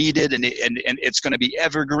longer needed and it's going to be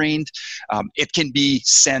evergreened, it can be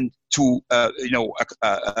sent to a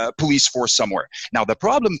police force somewhere. Now, the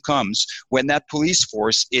problem comes when that police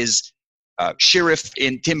force is sheriff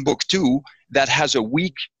in Timbuktu that has a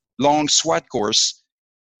week-long SWAT course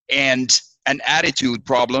and an attitude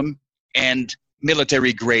problem and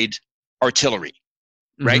military grade artillery,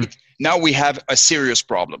 right? Mm-hmm. Now we have a serious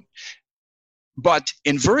problem. But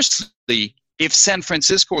inversely, if San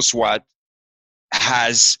Francisco SWAT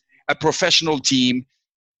has a professional team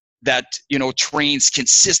that, trains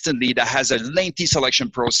consistently, that has a lengthy selection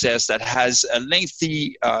process, that has a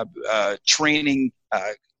lengthy training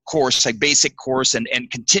course, like basic course and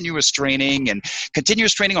continuous training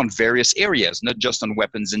on various areas, not just on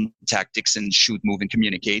weapons and tactics and shoot, move, and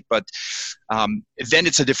communicate, but then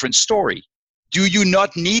it's a different story. Do you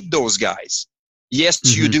not need those guys? Yes,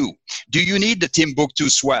 you do. Do you need the Timbuktu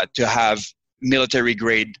SWAT to have military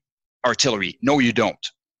grade artillery? No, you don't.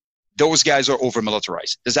 Those guys are over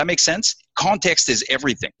militarized. Does that make sense? Context is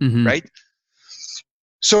everything, right?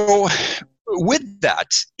 So with that,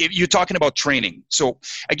 if you're talking about training. So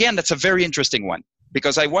again, that's a very interesting one,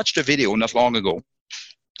 because I watched a video not long ago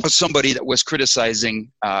of somebody that was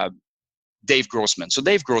criticizing Dave Grossman. So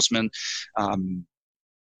Dave Grossman,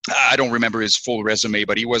 I don't remember his full resume,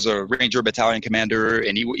 but he was a Ranger Battalion commander,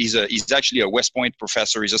 and he's actually a West Point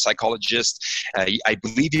professor. He's a psychologist. I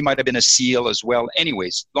believe he might have been a SEAL as well.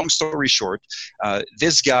 Anyways, long story short,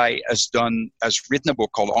 this guy has written a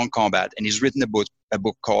book called On Combat, and he's written a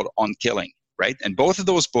book called On Killing, right? And both of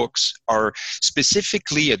those books are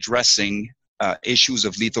specifically addressing issues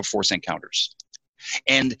of lethal force encounters.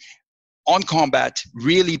 And On Combat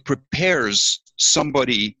really prepares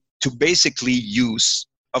somebody to basically use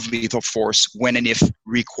of lethal force when and if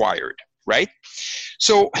required, right?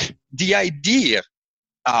 So the idea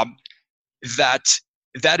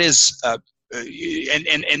that is,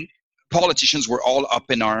 and politicians were all up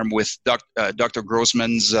in arm with Dr.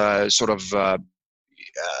 Grossman's sort of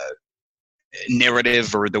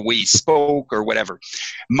narrative or the way he spoke or whatever.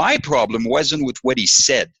 My problem wasn't with what he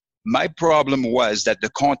said. My problem was that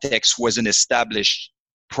the context wasn't established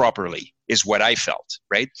properly, is what I felt,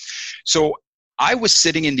 right? So I was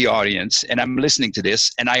sitting in the audience and I'm listening to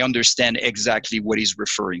this, and I understand exactly what he's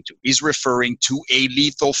referring to. He's referring to a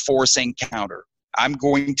lethal force encounter. I'm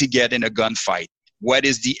going to get in a gunfight. What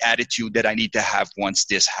is the attitude that I need to have once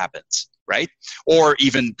this happens, right? Or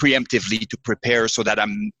even preemptively to prepare so that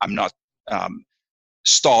I'm not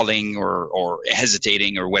stalling or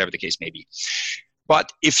hesitating or whatever the case may be.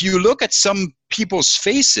 But if you look at some people's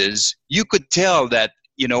faces, you could tell that,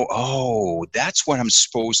 oh, that's what I'm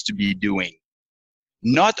supposed to be doing.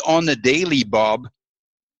 Not on a daily, Bob,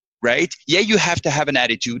 right? Yeah, you have to have an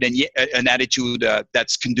attitude, and an attitude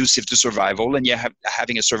that's conducive to survival, and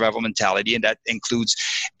having a survival mentality, and that includes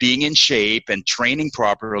being in shape and training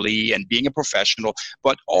properly and being a professional.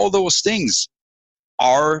 But all those things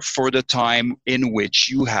are for the time in which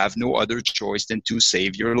you have no other choice than to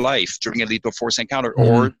save your life during a lethal force encounter,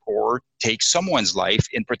 or take someone's life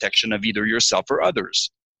in protection of either yourself or others,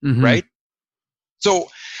 right? So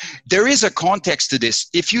there is a context to this.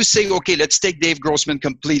 If you say, okay, let's take Dave Grossman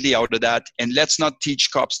completely out of that, and let's not teach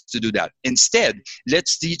cops to do that. Instead,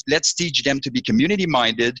 let's teach them to be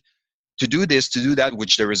community-minded, to do this, to do that,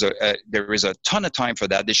 which there is a ton of time for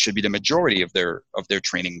that. This should be the majority of their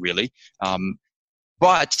training, really.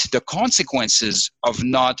 But the consequences of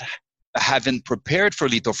not having prepared for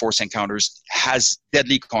lethal force encounters has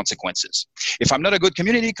deadly consequences. If I'm not a good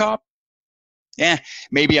community cop,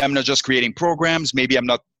 maybe I'm not just creating programs. Maybe I'm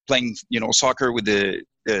not playing, soccer with the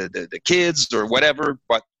kids or whatever.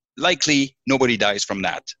 But likely nobody dies from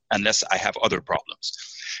that unless I have other problems.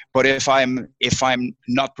 But if I'm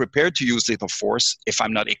not prepared to use lethal force, if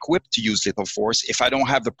I'm not equipped to use lethal force, if I don't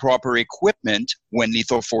have the proper equipment when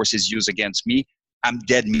lethal force is used against me, I'm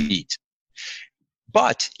dead meat.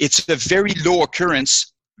 But it's a very low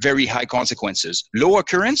occurrence, very high consequences. Low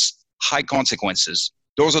occurrence, high consequences.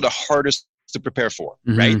 Those are the hardest to prepare for,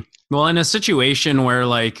 right? Well, in a situation where,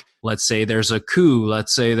 like, let's say there's a coup,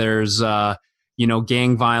 let's say there's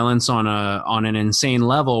gang violence on an insane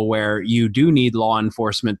level where you do need law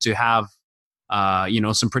enforcement to have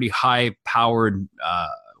some pretty high powered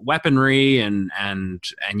weaponry and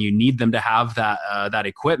you need them to have that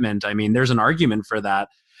equipment. I mean, there's an argument for that,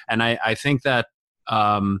 and I think that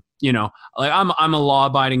I'm a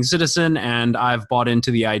law-abiding citizen, and I've bought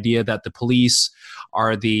into the idea that the police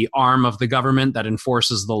are the arm of the government that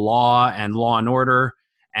enforces the law and order.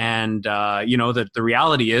 And, that the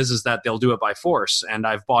reality is that they'll do it by force. And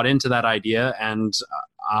I've bought into that idea, and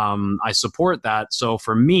I support that. So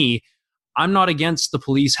for me, I'm not against the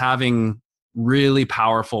police having really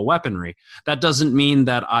powerful weaponry. That doesn't mean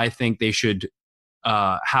that I think they should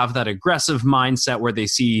have that aggressive mindset where they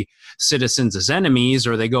see citizens as enemies,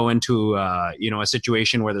 or they go into a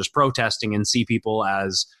situation where there's protesting and see people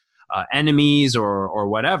as enemies or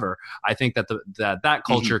whatever. I think that that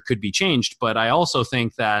culture could be changed, but I also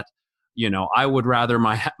think that I would rather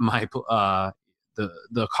the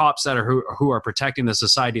cops that are who are protecting the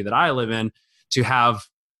society that I live in to have,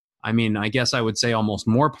 I guess I would say almost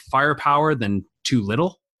more firepower than too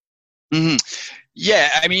little. Yeah,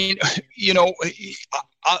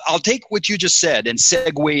 I'll take what you just said and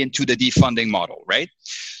segue into the defunding model, right?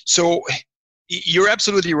 So you're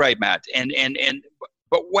absolutely right, Matt.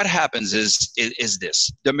 But what happens is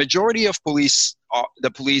this: the majority of police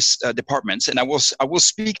departments, and I will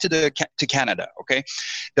speak to Canada. Okay,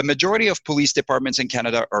 the majority of police departments in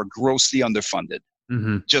Canada are grossly underfunded.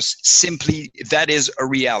 Just simply, that is a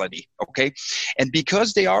reality. Okay, and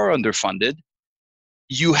because they are underfunded,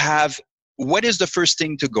 you have, what is the first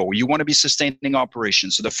thing to go? You want to be sustaining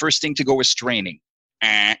operations, so the first thing to go is training.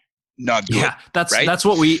 Not good. Yeah, that's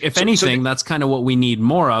what we, if anything, that's kind of what we need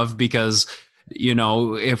more of, because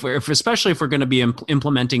especially if we're going to be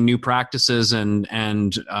implementing new practices and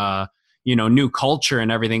new culture and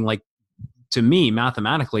everything, like, to me,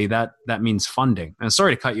 mathematically, that means funding. And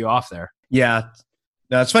sorry to cut you off there. Yeah.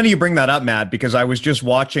 Now, it's funny you bring that up, Matt, because I was just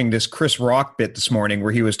watching this Chris Rock bit this morning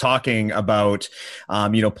where he was talking about,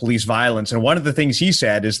 police violence. And one of the things he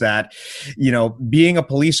said is that, being a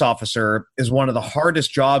police officer is one of the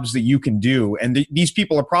hardest jobs that you can do. And these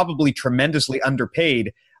people are probably tremendously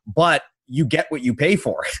underpaid, but you get what you pay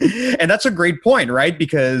for. And that's a great point, right?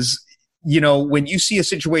 Because, when you see a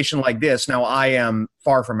situation like this, now I am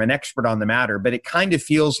far from an expert on the matter, but it kind of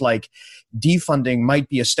feels like defunding might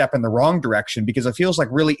be a step in the wrong direction, because it feels like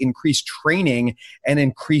really increased training and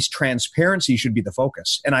increased transparency should be the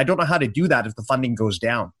focus. And I don't know how to do that if the funding goes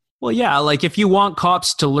down. Well, yeah, like if you want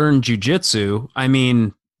cops to learn jujitsu,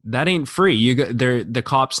 that ain't free. The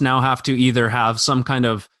cops now have to either have some kind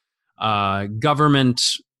of government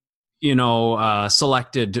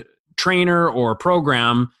selected trainer or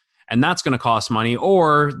program, and that's going to cost money,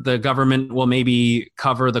 or the government will maybe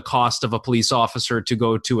cover the cost of a police officer to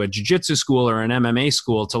go to a jiu-jitsu school or an MMA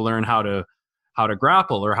school to learn how to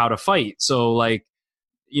grapple or how to fight. So, like,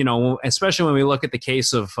 especially when we look at the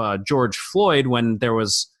case of George Floyd, when there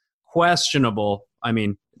was questionable,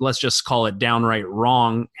 let's just call it downright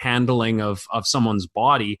wrong handling of someone's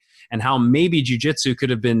body, and how maybe jiu-jitsu could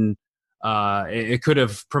have been it could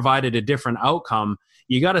have provided a different outcome.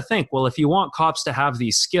 You got to think, well, if you want cops to have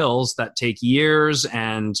these skills that take years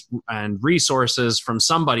and resources from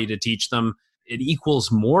somebody to teach them, it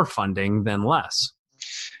equals more funding than less.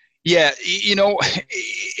 Yeah,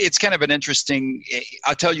 it's kind of an interesting.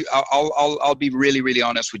 I'll tell you. I'll be really, really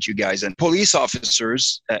honest with you guys. And police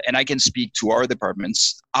officers, and I can speak to our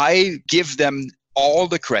departments. I give them all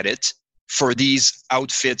the credit for these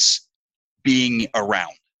outfits being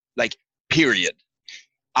around. Like, period.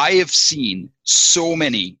 I have seen so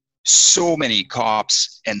many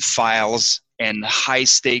cops and files and high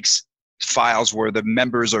stakes files where the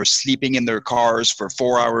members are sleeping in their cars for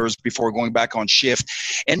 4 hours before going back on shift.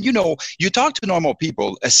 And you talk to normal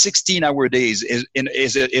people, a 16-hour days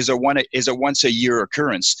is a once a year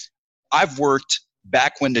occurrence. I've worked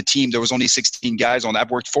back when there was only 16 guys on.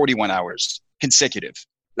 I've worked 41 hours consecutive.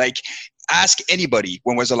 Like, ask anybody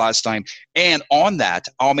when was the last time. And on that,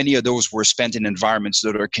 how many of those were spent in environments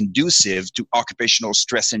that are conducive to occupational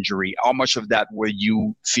stress injury? How much of that were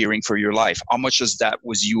you fearing for your life? How much of that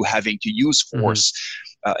was you having to use force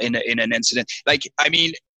in an incident? Like, I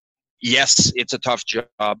mean, yes, it's a tough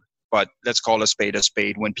job, but let's call a spade a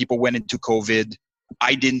spade. When people went into COVID,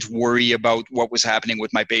 I didn't worry about what was happening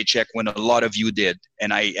with my paycheck when a lot of you did.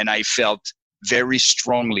 And I felt very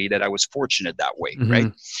strongly that I was fortunate that way,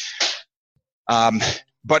 right?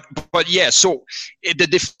 But yeah, so the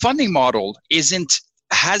defunding model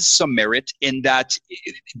has some merit in that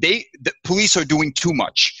the police are doing too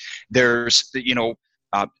much. There's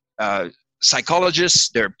psychologists,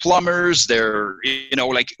 they're plumbers, they're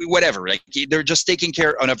like whatever, like they're just taking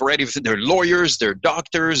care on a variety of. They're lawyers, they're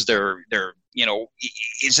doctors, they're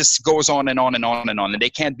it just goes on and on and on and on, and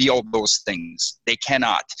they can't be all those things. They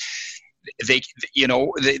cannot. They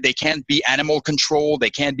can't be animal control.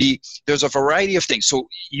 They can't be, there's a variety of things. So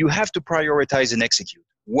you have to prioritize and execute.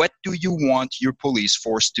 What do you want your police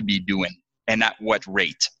force to be doing and at what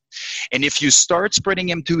rate? And if you start spreading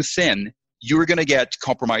them too thin, you're going to get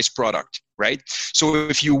compromised product, right? So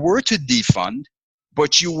if you were to defund,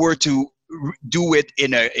 but you were to do it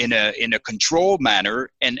in a controlled manner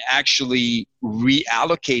and actually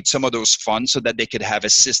reallocate some of those funds so that they could have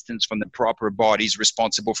assistance from the proper bodies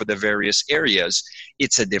responsible for the various areas,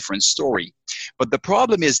 it's a different story. But the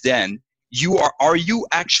problem is then, are you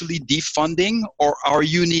actually defunding, or are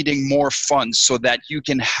you needing more funds so that you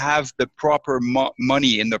can have the proper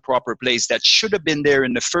money in the proper place that should have been there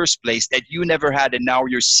in the first place that you never had, and now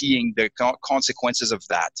you're seeing the consequences of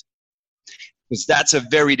that? Because that's a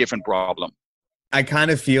very different problem. I kind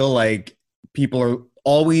of feel like people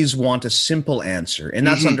always want a simple answer, and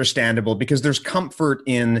that's understandable because there's comfort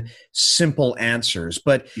in simple answers.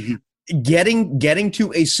 But getting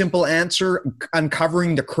to a simple answer,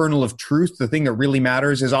 uncovering the kernel of truth, the thing that really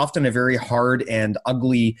matters, is often a very hard and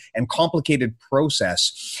ugly and complicated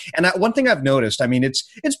process. And one thing I've noticed, I mean, it's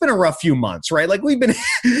been a rough few months, right? Like we've been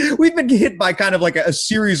hit by kind of like a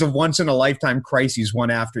series of once in a lifetime crises, one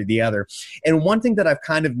after the other. And one thing that I've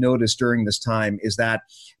kind of noticed during this time is that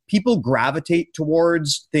people gravitate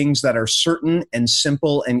towards things that are certain and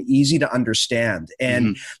simple and easy to understand.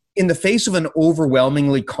 And in the face of an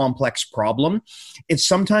overwhelmingly complex problem, it's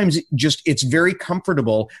sometimes it's very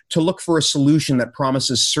comfortable to look for a solution that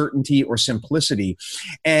promises certainty or simplicity.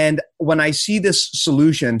 And when I see this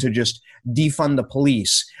solution to just defund the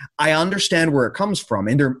police, I understand where it comes from.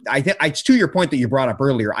 And to your point that you brought up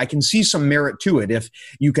earlier, I can see some merit to it if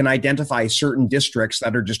you can identify certain districts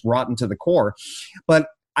that are just rotten to the core. But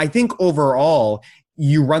I think overall,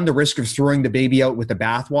 you run the risk of throwing the baby out with the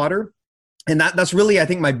bathwater. And that's really, I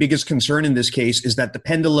think, my biggest concern in this case is that the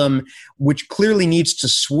pendulum, which clearly needs to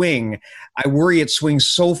swing, I worry it swings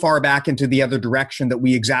so far back into the other direction that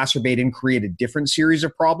we exacerbate and create a different series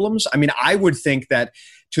of problems. I mean, I would think that,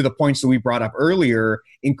 to the points that we brought up earlier,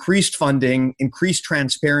 increased funding, increased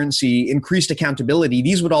transparency, increased accountability,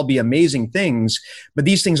 these would all be amazing things, but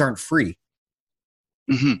these things aren't free.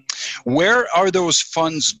 Where are those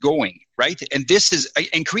funds going, right? And this is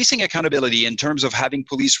increasing accountability in terms of having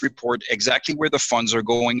police report exactly where the funds are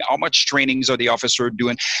going, how much trainings are the officer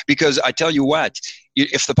doing. Because I tell you what,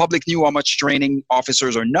 if the public knew how much training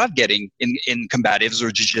officers are not getting in combatives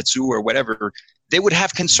or jiu-jitsu or whatever, they would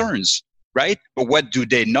have concerns, right? But what do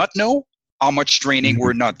they not know? How much training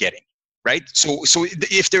we're not getting. Right. So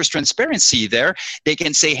if there's transparency there, they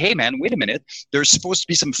can say, hey, man, wait a minute. There's supposed to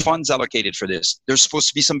be some funds allocated for this. There's supposed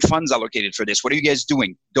to be some funds allocated for this. What are you guys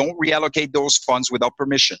doing? Don't reallocate those funds without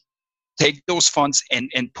permission. Take those funds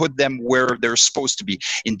and put them where they're supposed to be,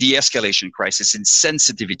 in de-escalation crisis, in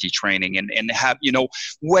sensitivity training, and have,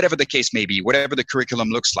 whatever the case may be, whatever the curriculum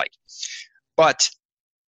looks like. But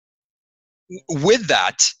with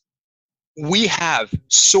that, we have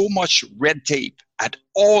so much red tape at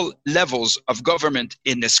all levels of government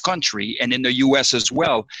in this country and in the US as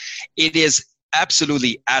well. It is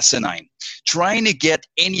absolutely asinine. Trying to get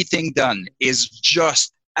anything done is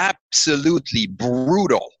just absolutely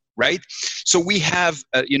brutal, right? So we have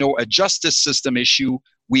a justice system issue.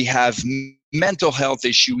 We have mental health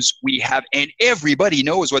issues. And everybody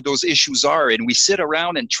knows what those issues are. And we sit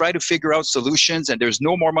around and try to figure out solutions, and there's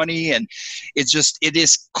no more money. And it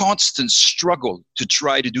is constant struggle to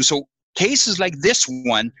try to do so. Cases like this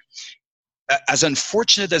one, as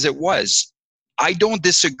unfortunate as it was, I don't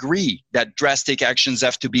disagree that drastic actions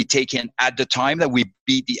have to be taken at the time that we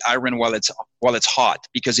beat the iron while it's hot.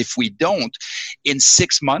 Because if we don't, in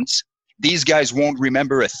 6 months, these guys won't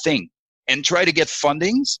remember a thing. And try to get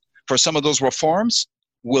fundings for some of those reforms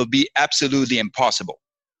will be absolutely impossible.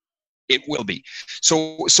 It will be.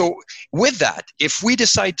 So with that, if we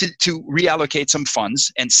decide to reallocate some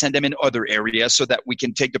funds and send them in other areas so that we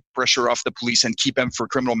can take the pressure off the police and keep them for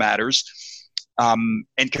criminal matters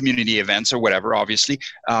and community events or whatever, obviously,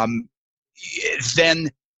 then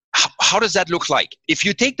how does that look like? If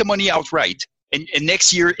you take the money outright, and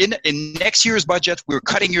next year, in next year's budget, we're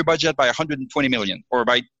cutting your budget by 120 million or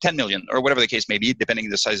by 10 million or whatever the case may be, depending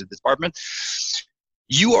on the size of the department.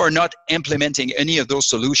 You are not implementing any of those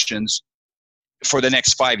solutions for the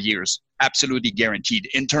next 5 years, absolutely guaranteed,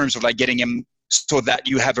 in terms of like getting them so that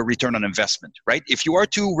you have a return on investment, right? If you are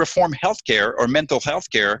to reform healthcare or mental health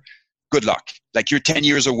care, good luck. Like, you're 10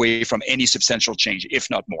 years away from any substantial change, if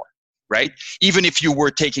not more. Right? Even if you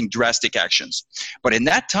were taking drastic actions. But in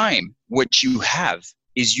that time, what you have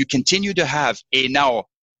is you continue to have a now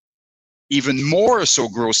even more so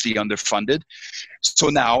grossly underfunded. So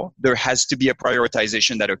now there has to be a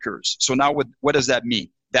prioritization that occurs. So now what does that mean?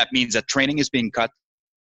 That means that training is being cut,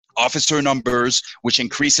 officer numbers, which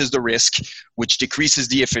increases the risk, which decreases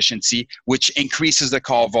the efficiency, which increases the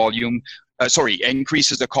call volume,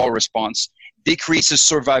 increases the call response, decreases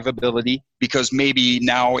survivability, because maybe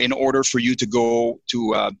now in order for you to go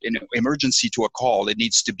to an emergency to a call, it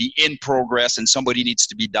needs to be in progress and somebody needs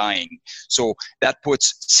to be dying. So that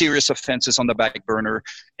puts serious offenses on the back burner.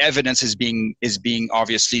 Evidence is being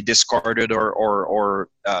obviously discarded or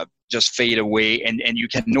just fade away, and you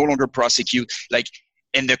can no longer prosecute.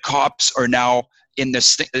 And the cops are now in the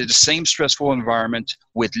same stressful environment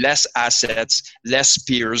with less assets, less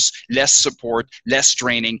peers, less support, less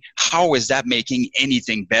training. How is that making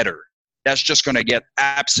anything better? That's just going to get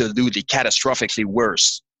absolutely catastrophically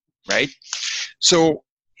worse, right? So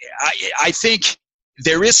I think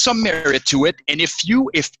there is some merit to it. And if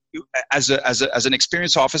as an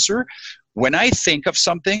experienced officer, when I think of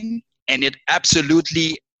something and it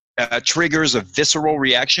absolutely triggers a visceral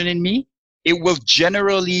reaction in me, it will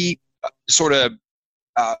generally sort of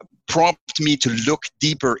prompt me to look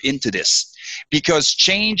deeper into this, because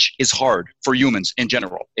change is hard for humans in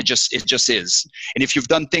general. It just is. And if you've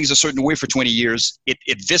done things a certain way for 20 years, it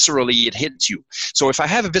viscerally hits you. So if I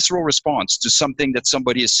have a visceral response to something that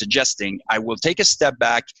somebody is suggesting, I will take a step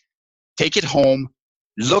back, take it home,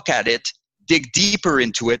 look at it, dig deeper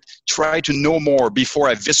into it, try to know more before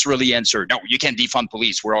I viscerally answer, no, you can't defund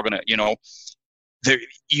police. We're all going to,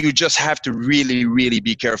 you just have to really, really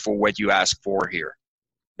be careful what you ask for here.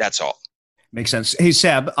 That's all. Makes sense. Hey,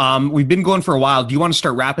 Seb, we've been going for a while. Do you want to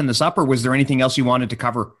start wrapping this up, or was there anything else you wanted to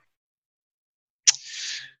cover?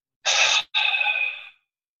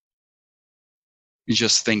 You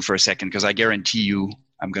just think for a second, because I guarantee you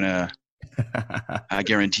I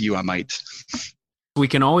might. We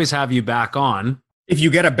can always have you back on. If you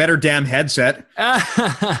get a better damn headset.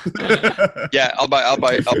 Yeah, I'll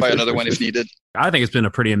buy another one if needed. I think it's been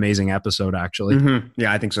a pretty amazing episode, actually. Mm-hmm.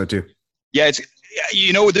 Yeah, I think so too. Yeah,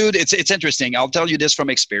 dude, it's interesting. I'll tell you this from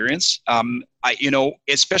experience.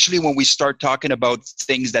 Especially when we start talking about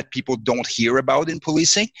things that people don't hear about in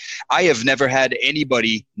policing, I have never had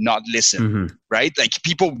anybody not listen, mm-hmm. right? Like,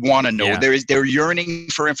 people want to know. Yeah. They're yearning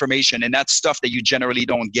for information, and that's stuff that you generally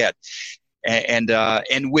don't get.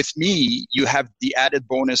 And with me, you have the added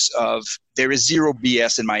bonus of there is zero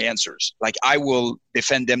BS in my answers. Like, I will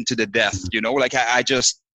defend them to the death, like I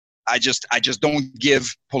just don't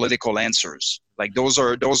give political answers. Like, those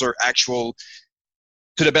are actual,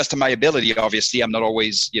 to the best of my ability. Obviously, I'm not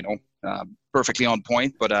always, perfectly on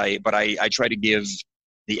point, but I try to give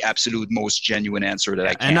the absolute most genuine answer that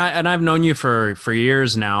I can. And I've known you for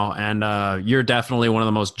years now, and you're definitely one of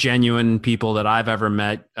the most genuine people that I've ever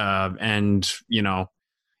met. And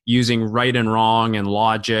using right and wrong and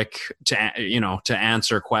logic to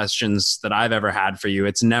answer questions that I've ever had for you.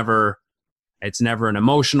 It's never an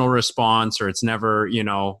emotional response, or it's never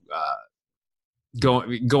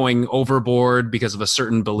going overboard because of a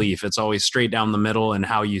certain belief. It's always straight down the middle and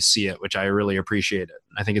how you see it, which I really appreciate it.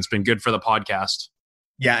 I think it's been good for the podcast.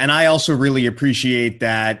 Yeah, and I also really appreciate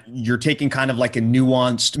that you're taking kind of like a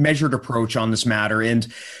nuanced, measured approach on this matter and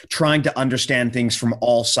trying to understand things from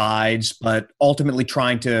all sides, but ultimately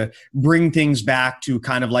trying to bring things back to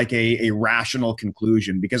kind of like a rational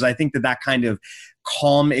conclusion, because I think that kind of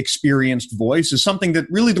calm, experienced voice is something that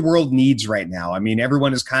really the world needs right now. I mean,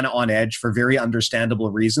 everyone is kind of on edge for very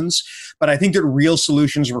understandable reasons, but I think that real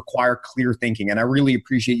solutions require clear thinking, and I really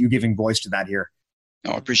appreciate you giving voice to that here.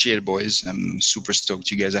 No, I appreciate it, boys. I'm super stoked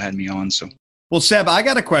you guys had me on. So, well, Seb, I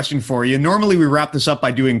got a question for you. Normally, we wrap this up by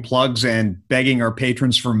doing plugs and begging our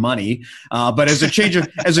patrons for money. But as a change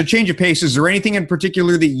of pace, is there anything in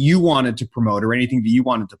particular that you wanted to promote, or anything that you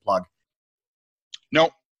wanted to plug? No,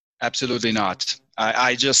 absolutely not.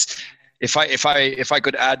 I just, if I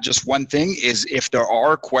could add just one thing, is if there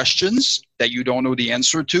are questions that you don't know the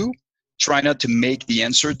answer to, try not to make the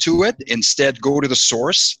answer to it. Instead, go to the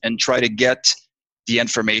source and try to get the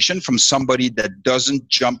information from somebody that doesn't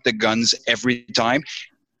jump the guns every time.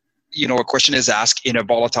 You know, a question is asked in a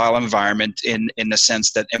volatile environment in the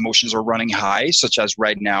sense that emotions are running high, such as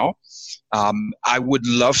right now. I would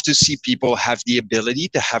love to see people have the ability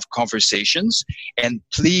to have conversations. And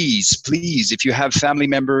please, if you have family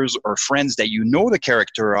members or friends that you know the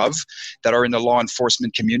character of that are in the law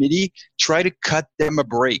enforcement community, try to cut them a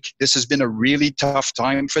break. This has been a really tough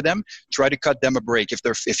time for them. Try to cut them a break.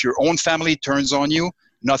 If your own family turns on you,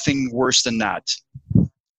 nothing worse than that.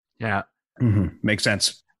 Yeah. Mm-hmm. Makes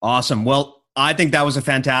sense. Awesome. Well, I think that was a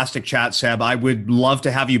fantastic chat, Seb. I would love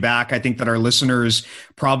to have you back. I think that our listeners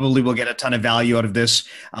probably will get a ton of value out of this.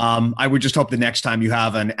 I would just hope the next time you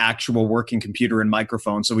have an actual working computer and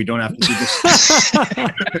microphone so we don't have to do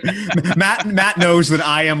this. Matt knows that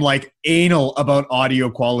I am like anal about audio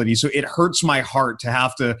quality, so it hurts my heart to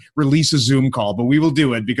have to release a Zoom call, but we will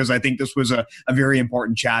do it because I think this was a very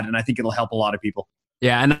important chat, and I think it'll help a lot of people.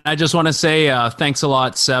 Yeah, and I just want to say thanks a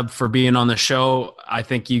lot, Seb, for being on the show. I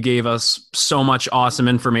think you gave us so much awesome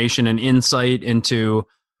information and insight into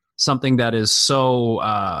something that is so,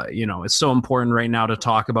 it's so important right now to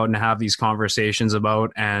talk about and have these conversations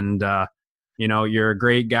about. And, you're a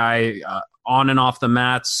great guy on and off the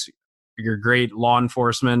mats. You're a great law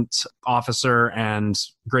enforcement officer and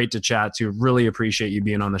great to chat to. Really appreciate you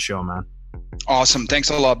being on the show, man. Awesome. Thanks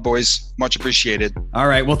a lot, boys. Much appreciated. All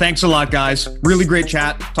right. Well, thanks a lot, guys. Really great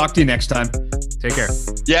chat. Talk to you next time. Take care.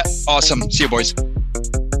 Yeah. Awesome. See you, boys.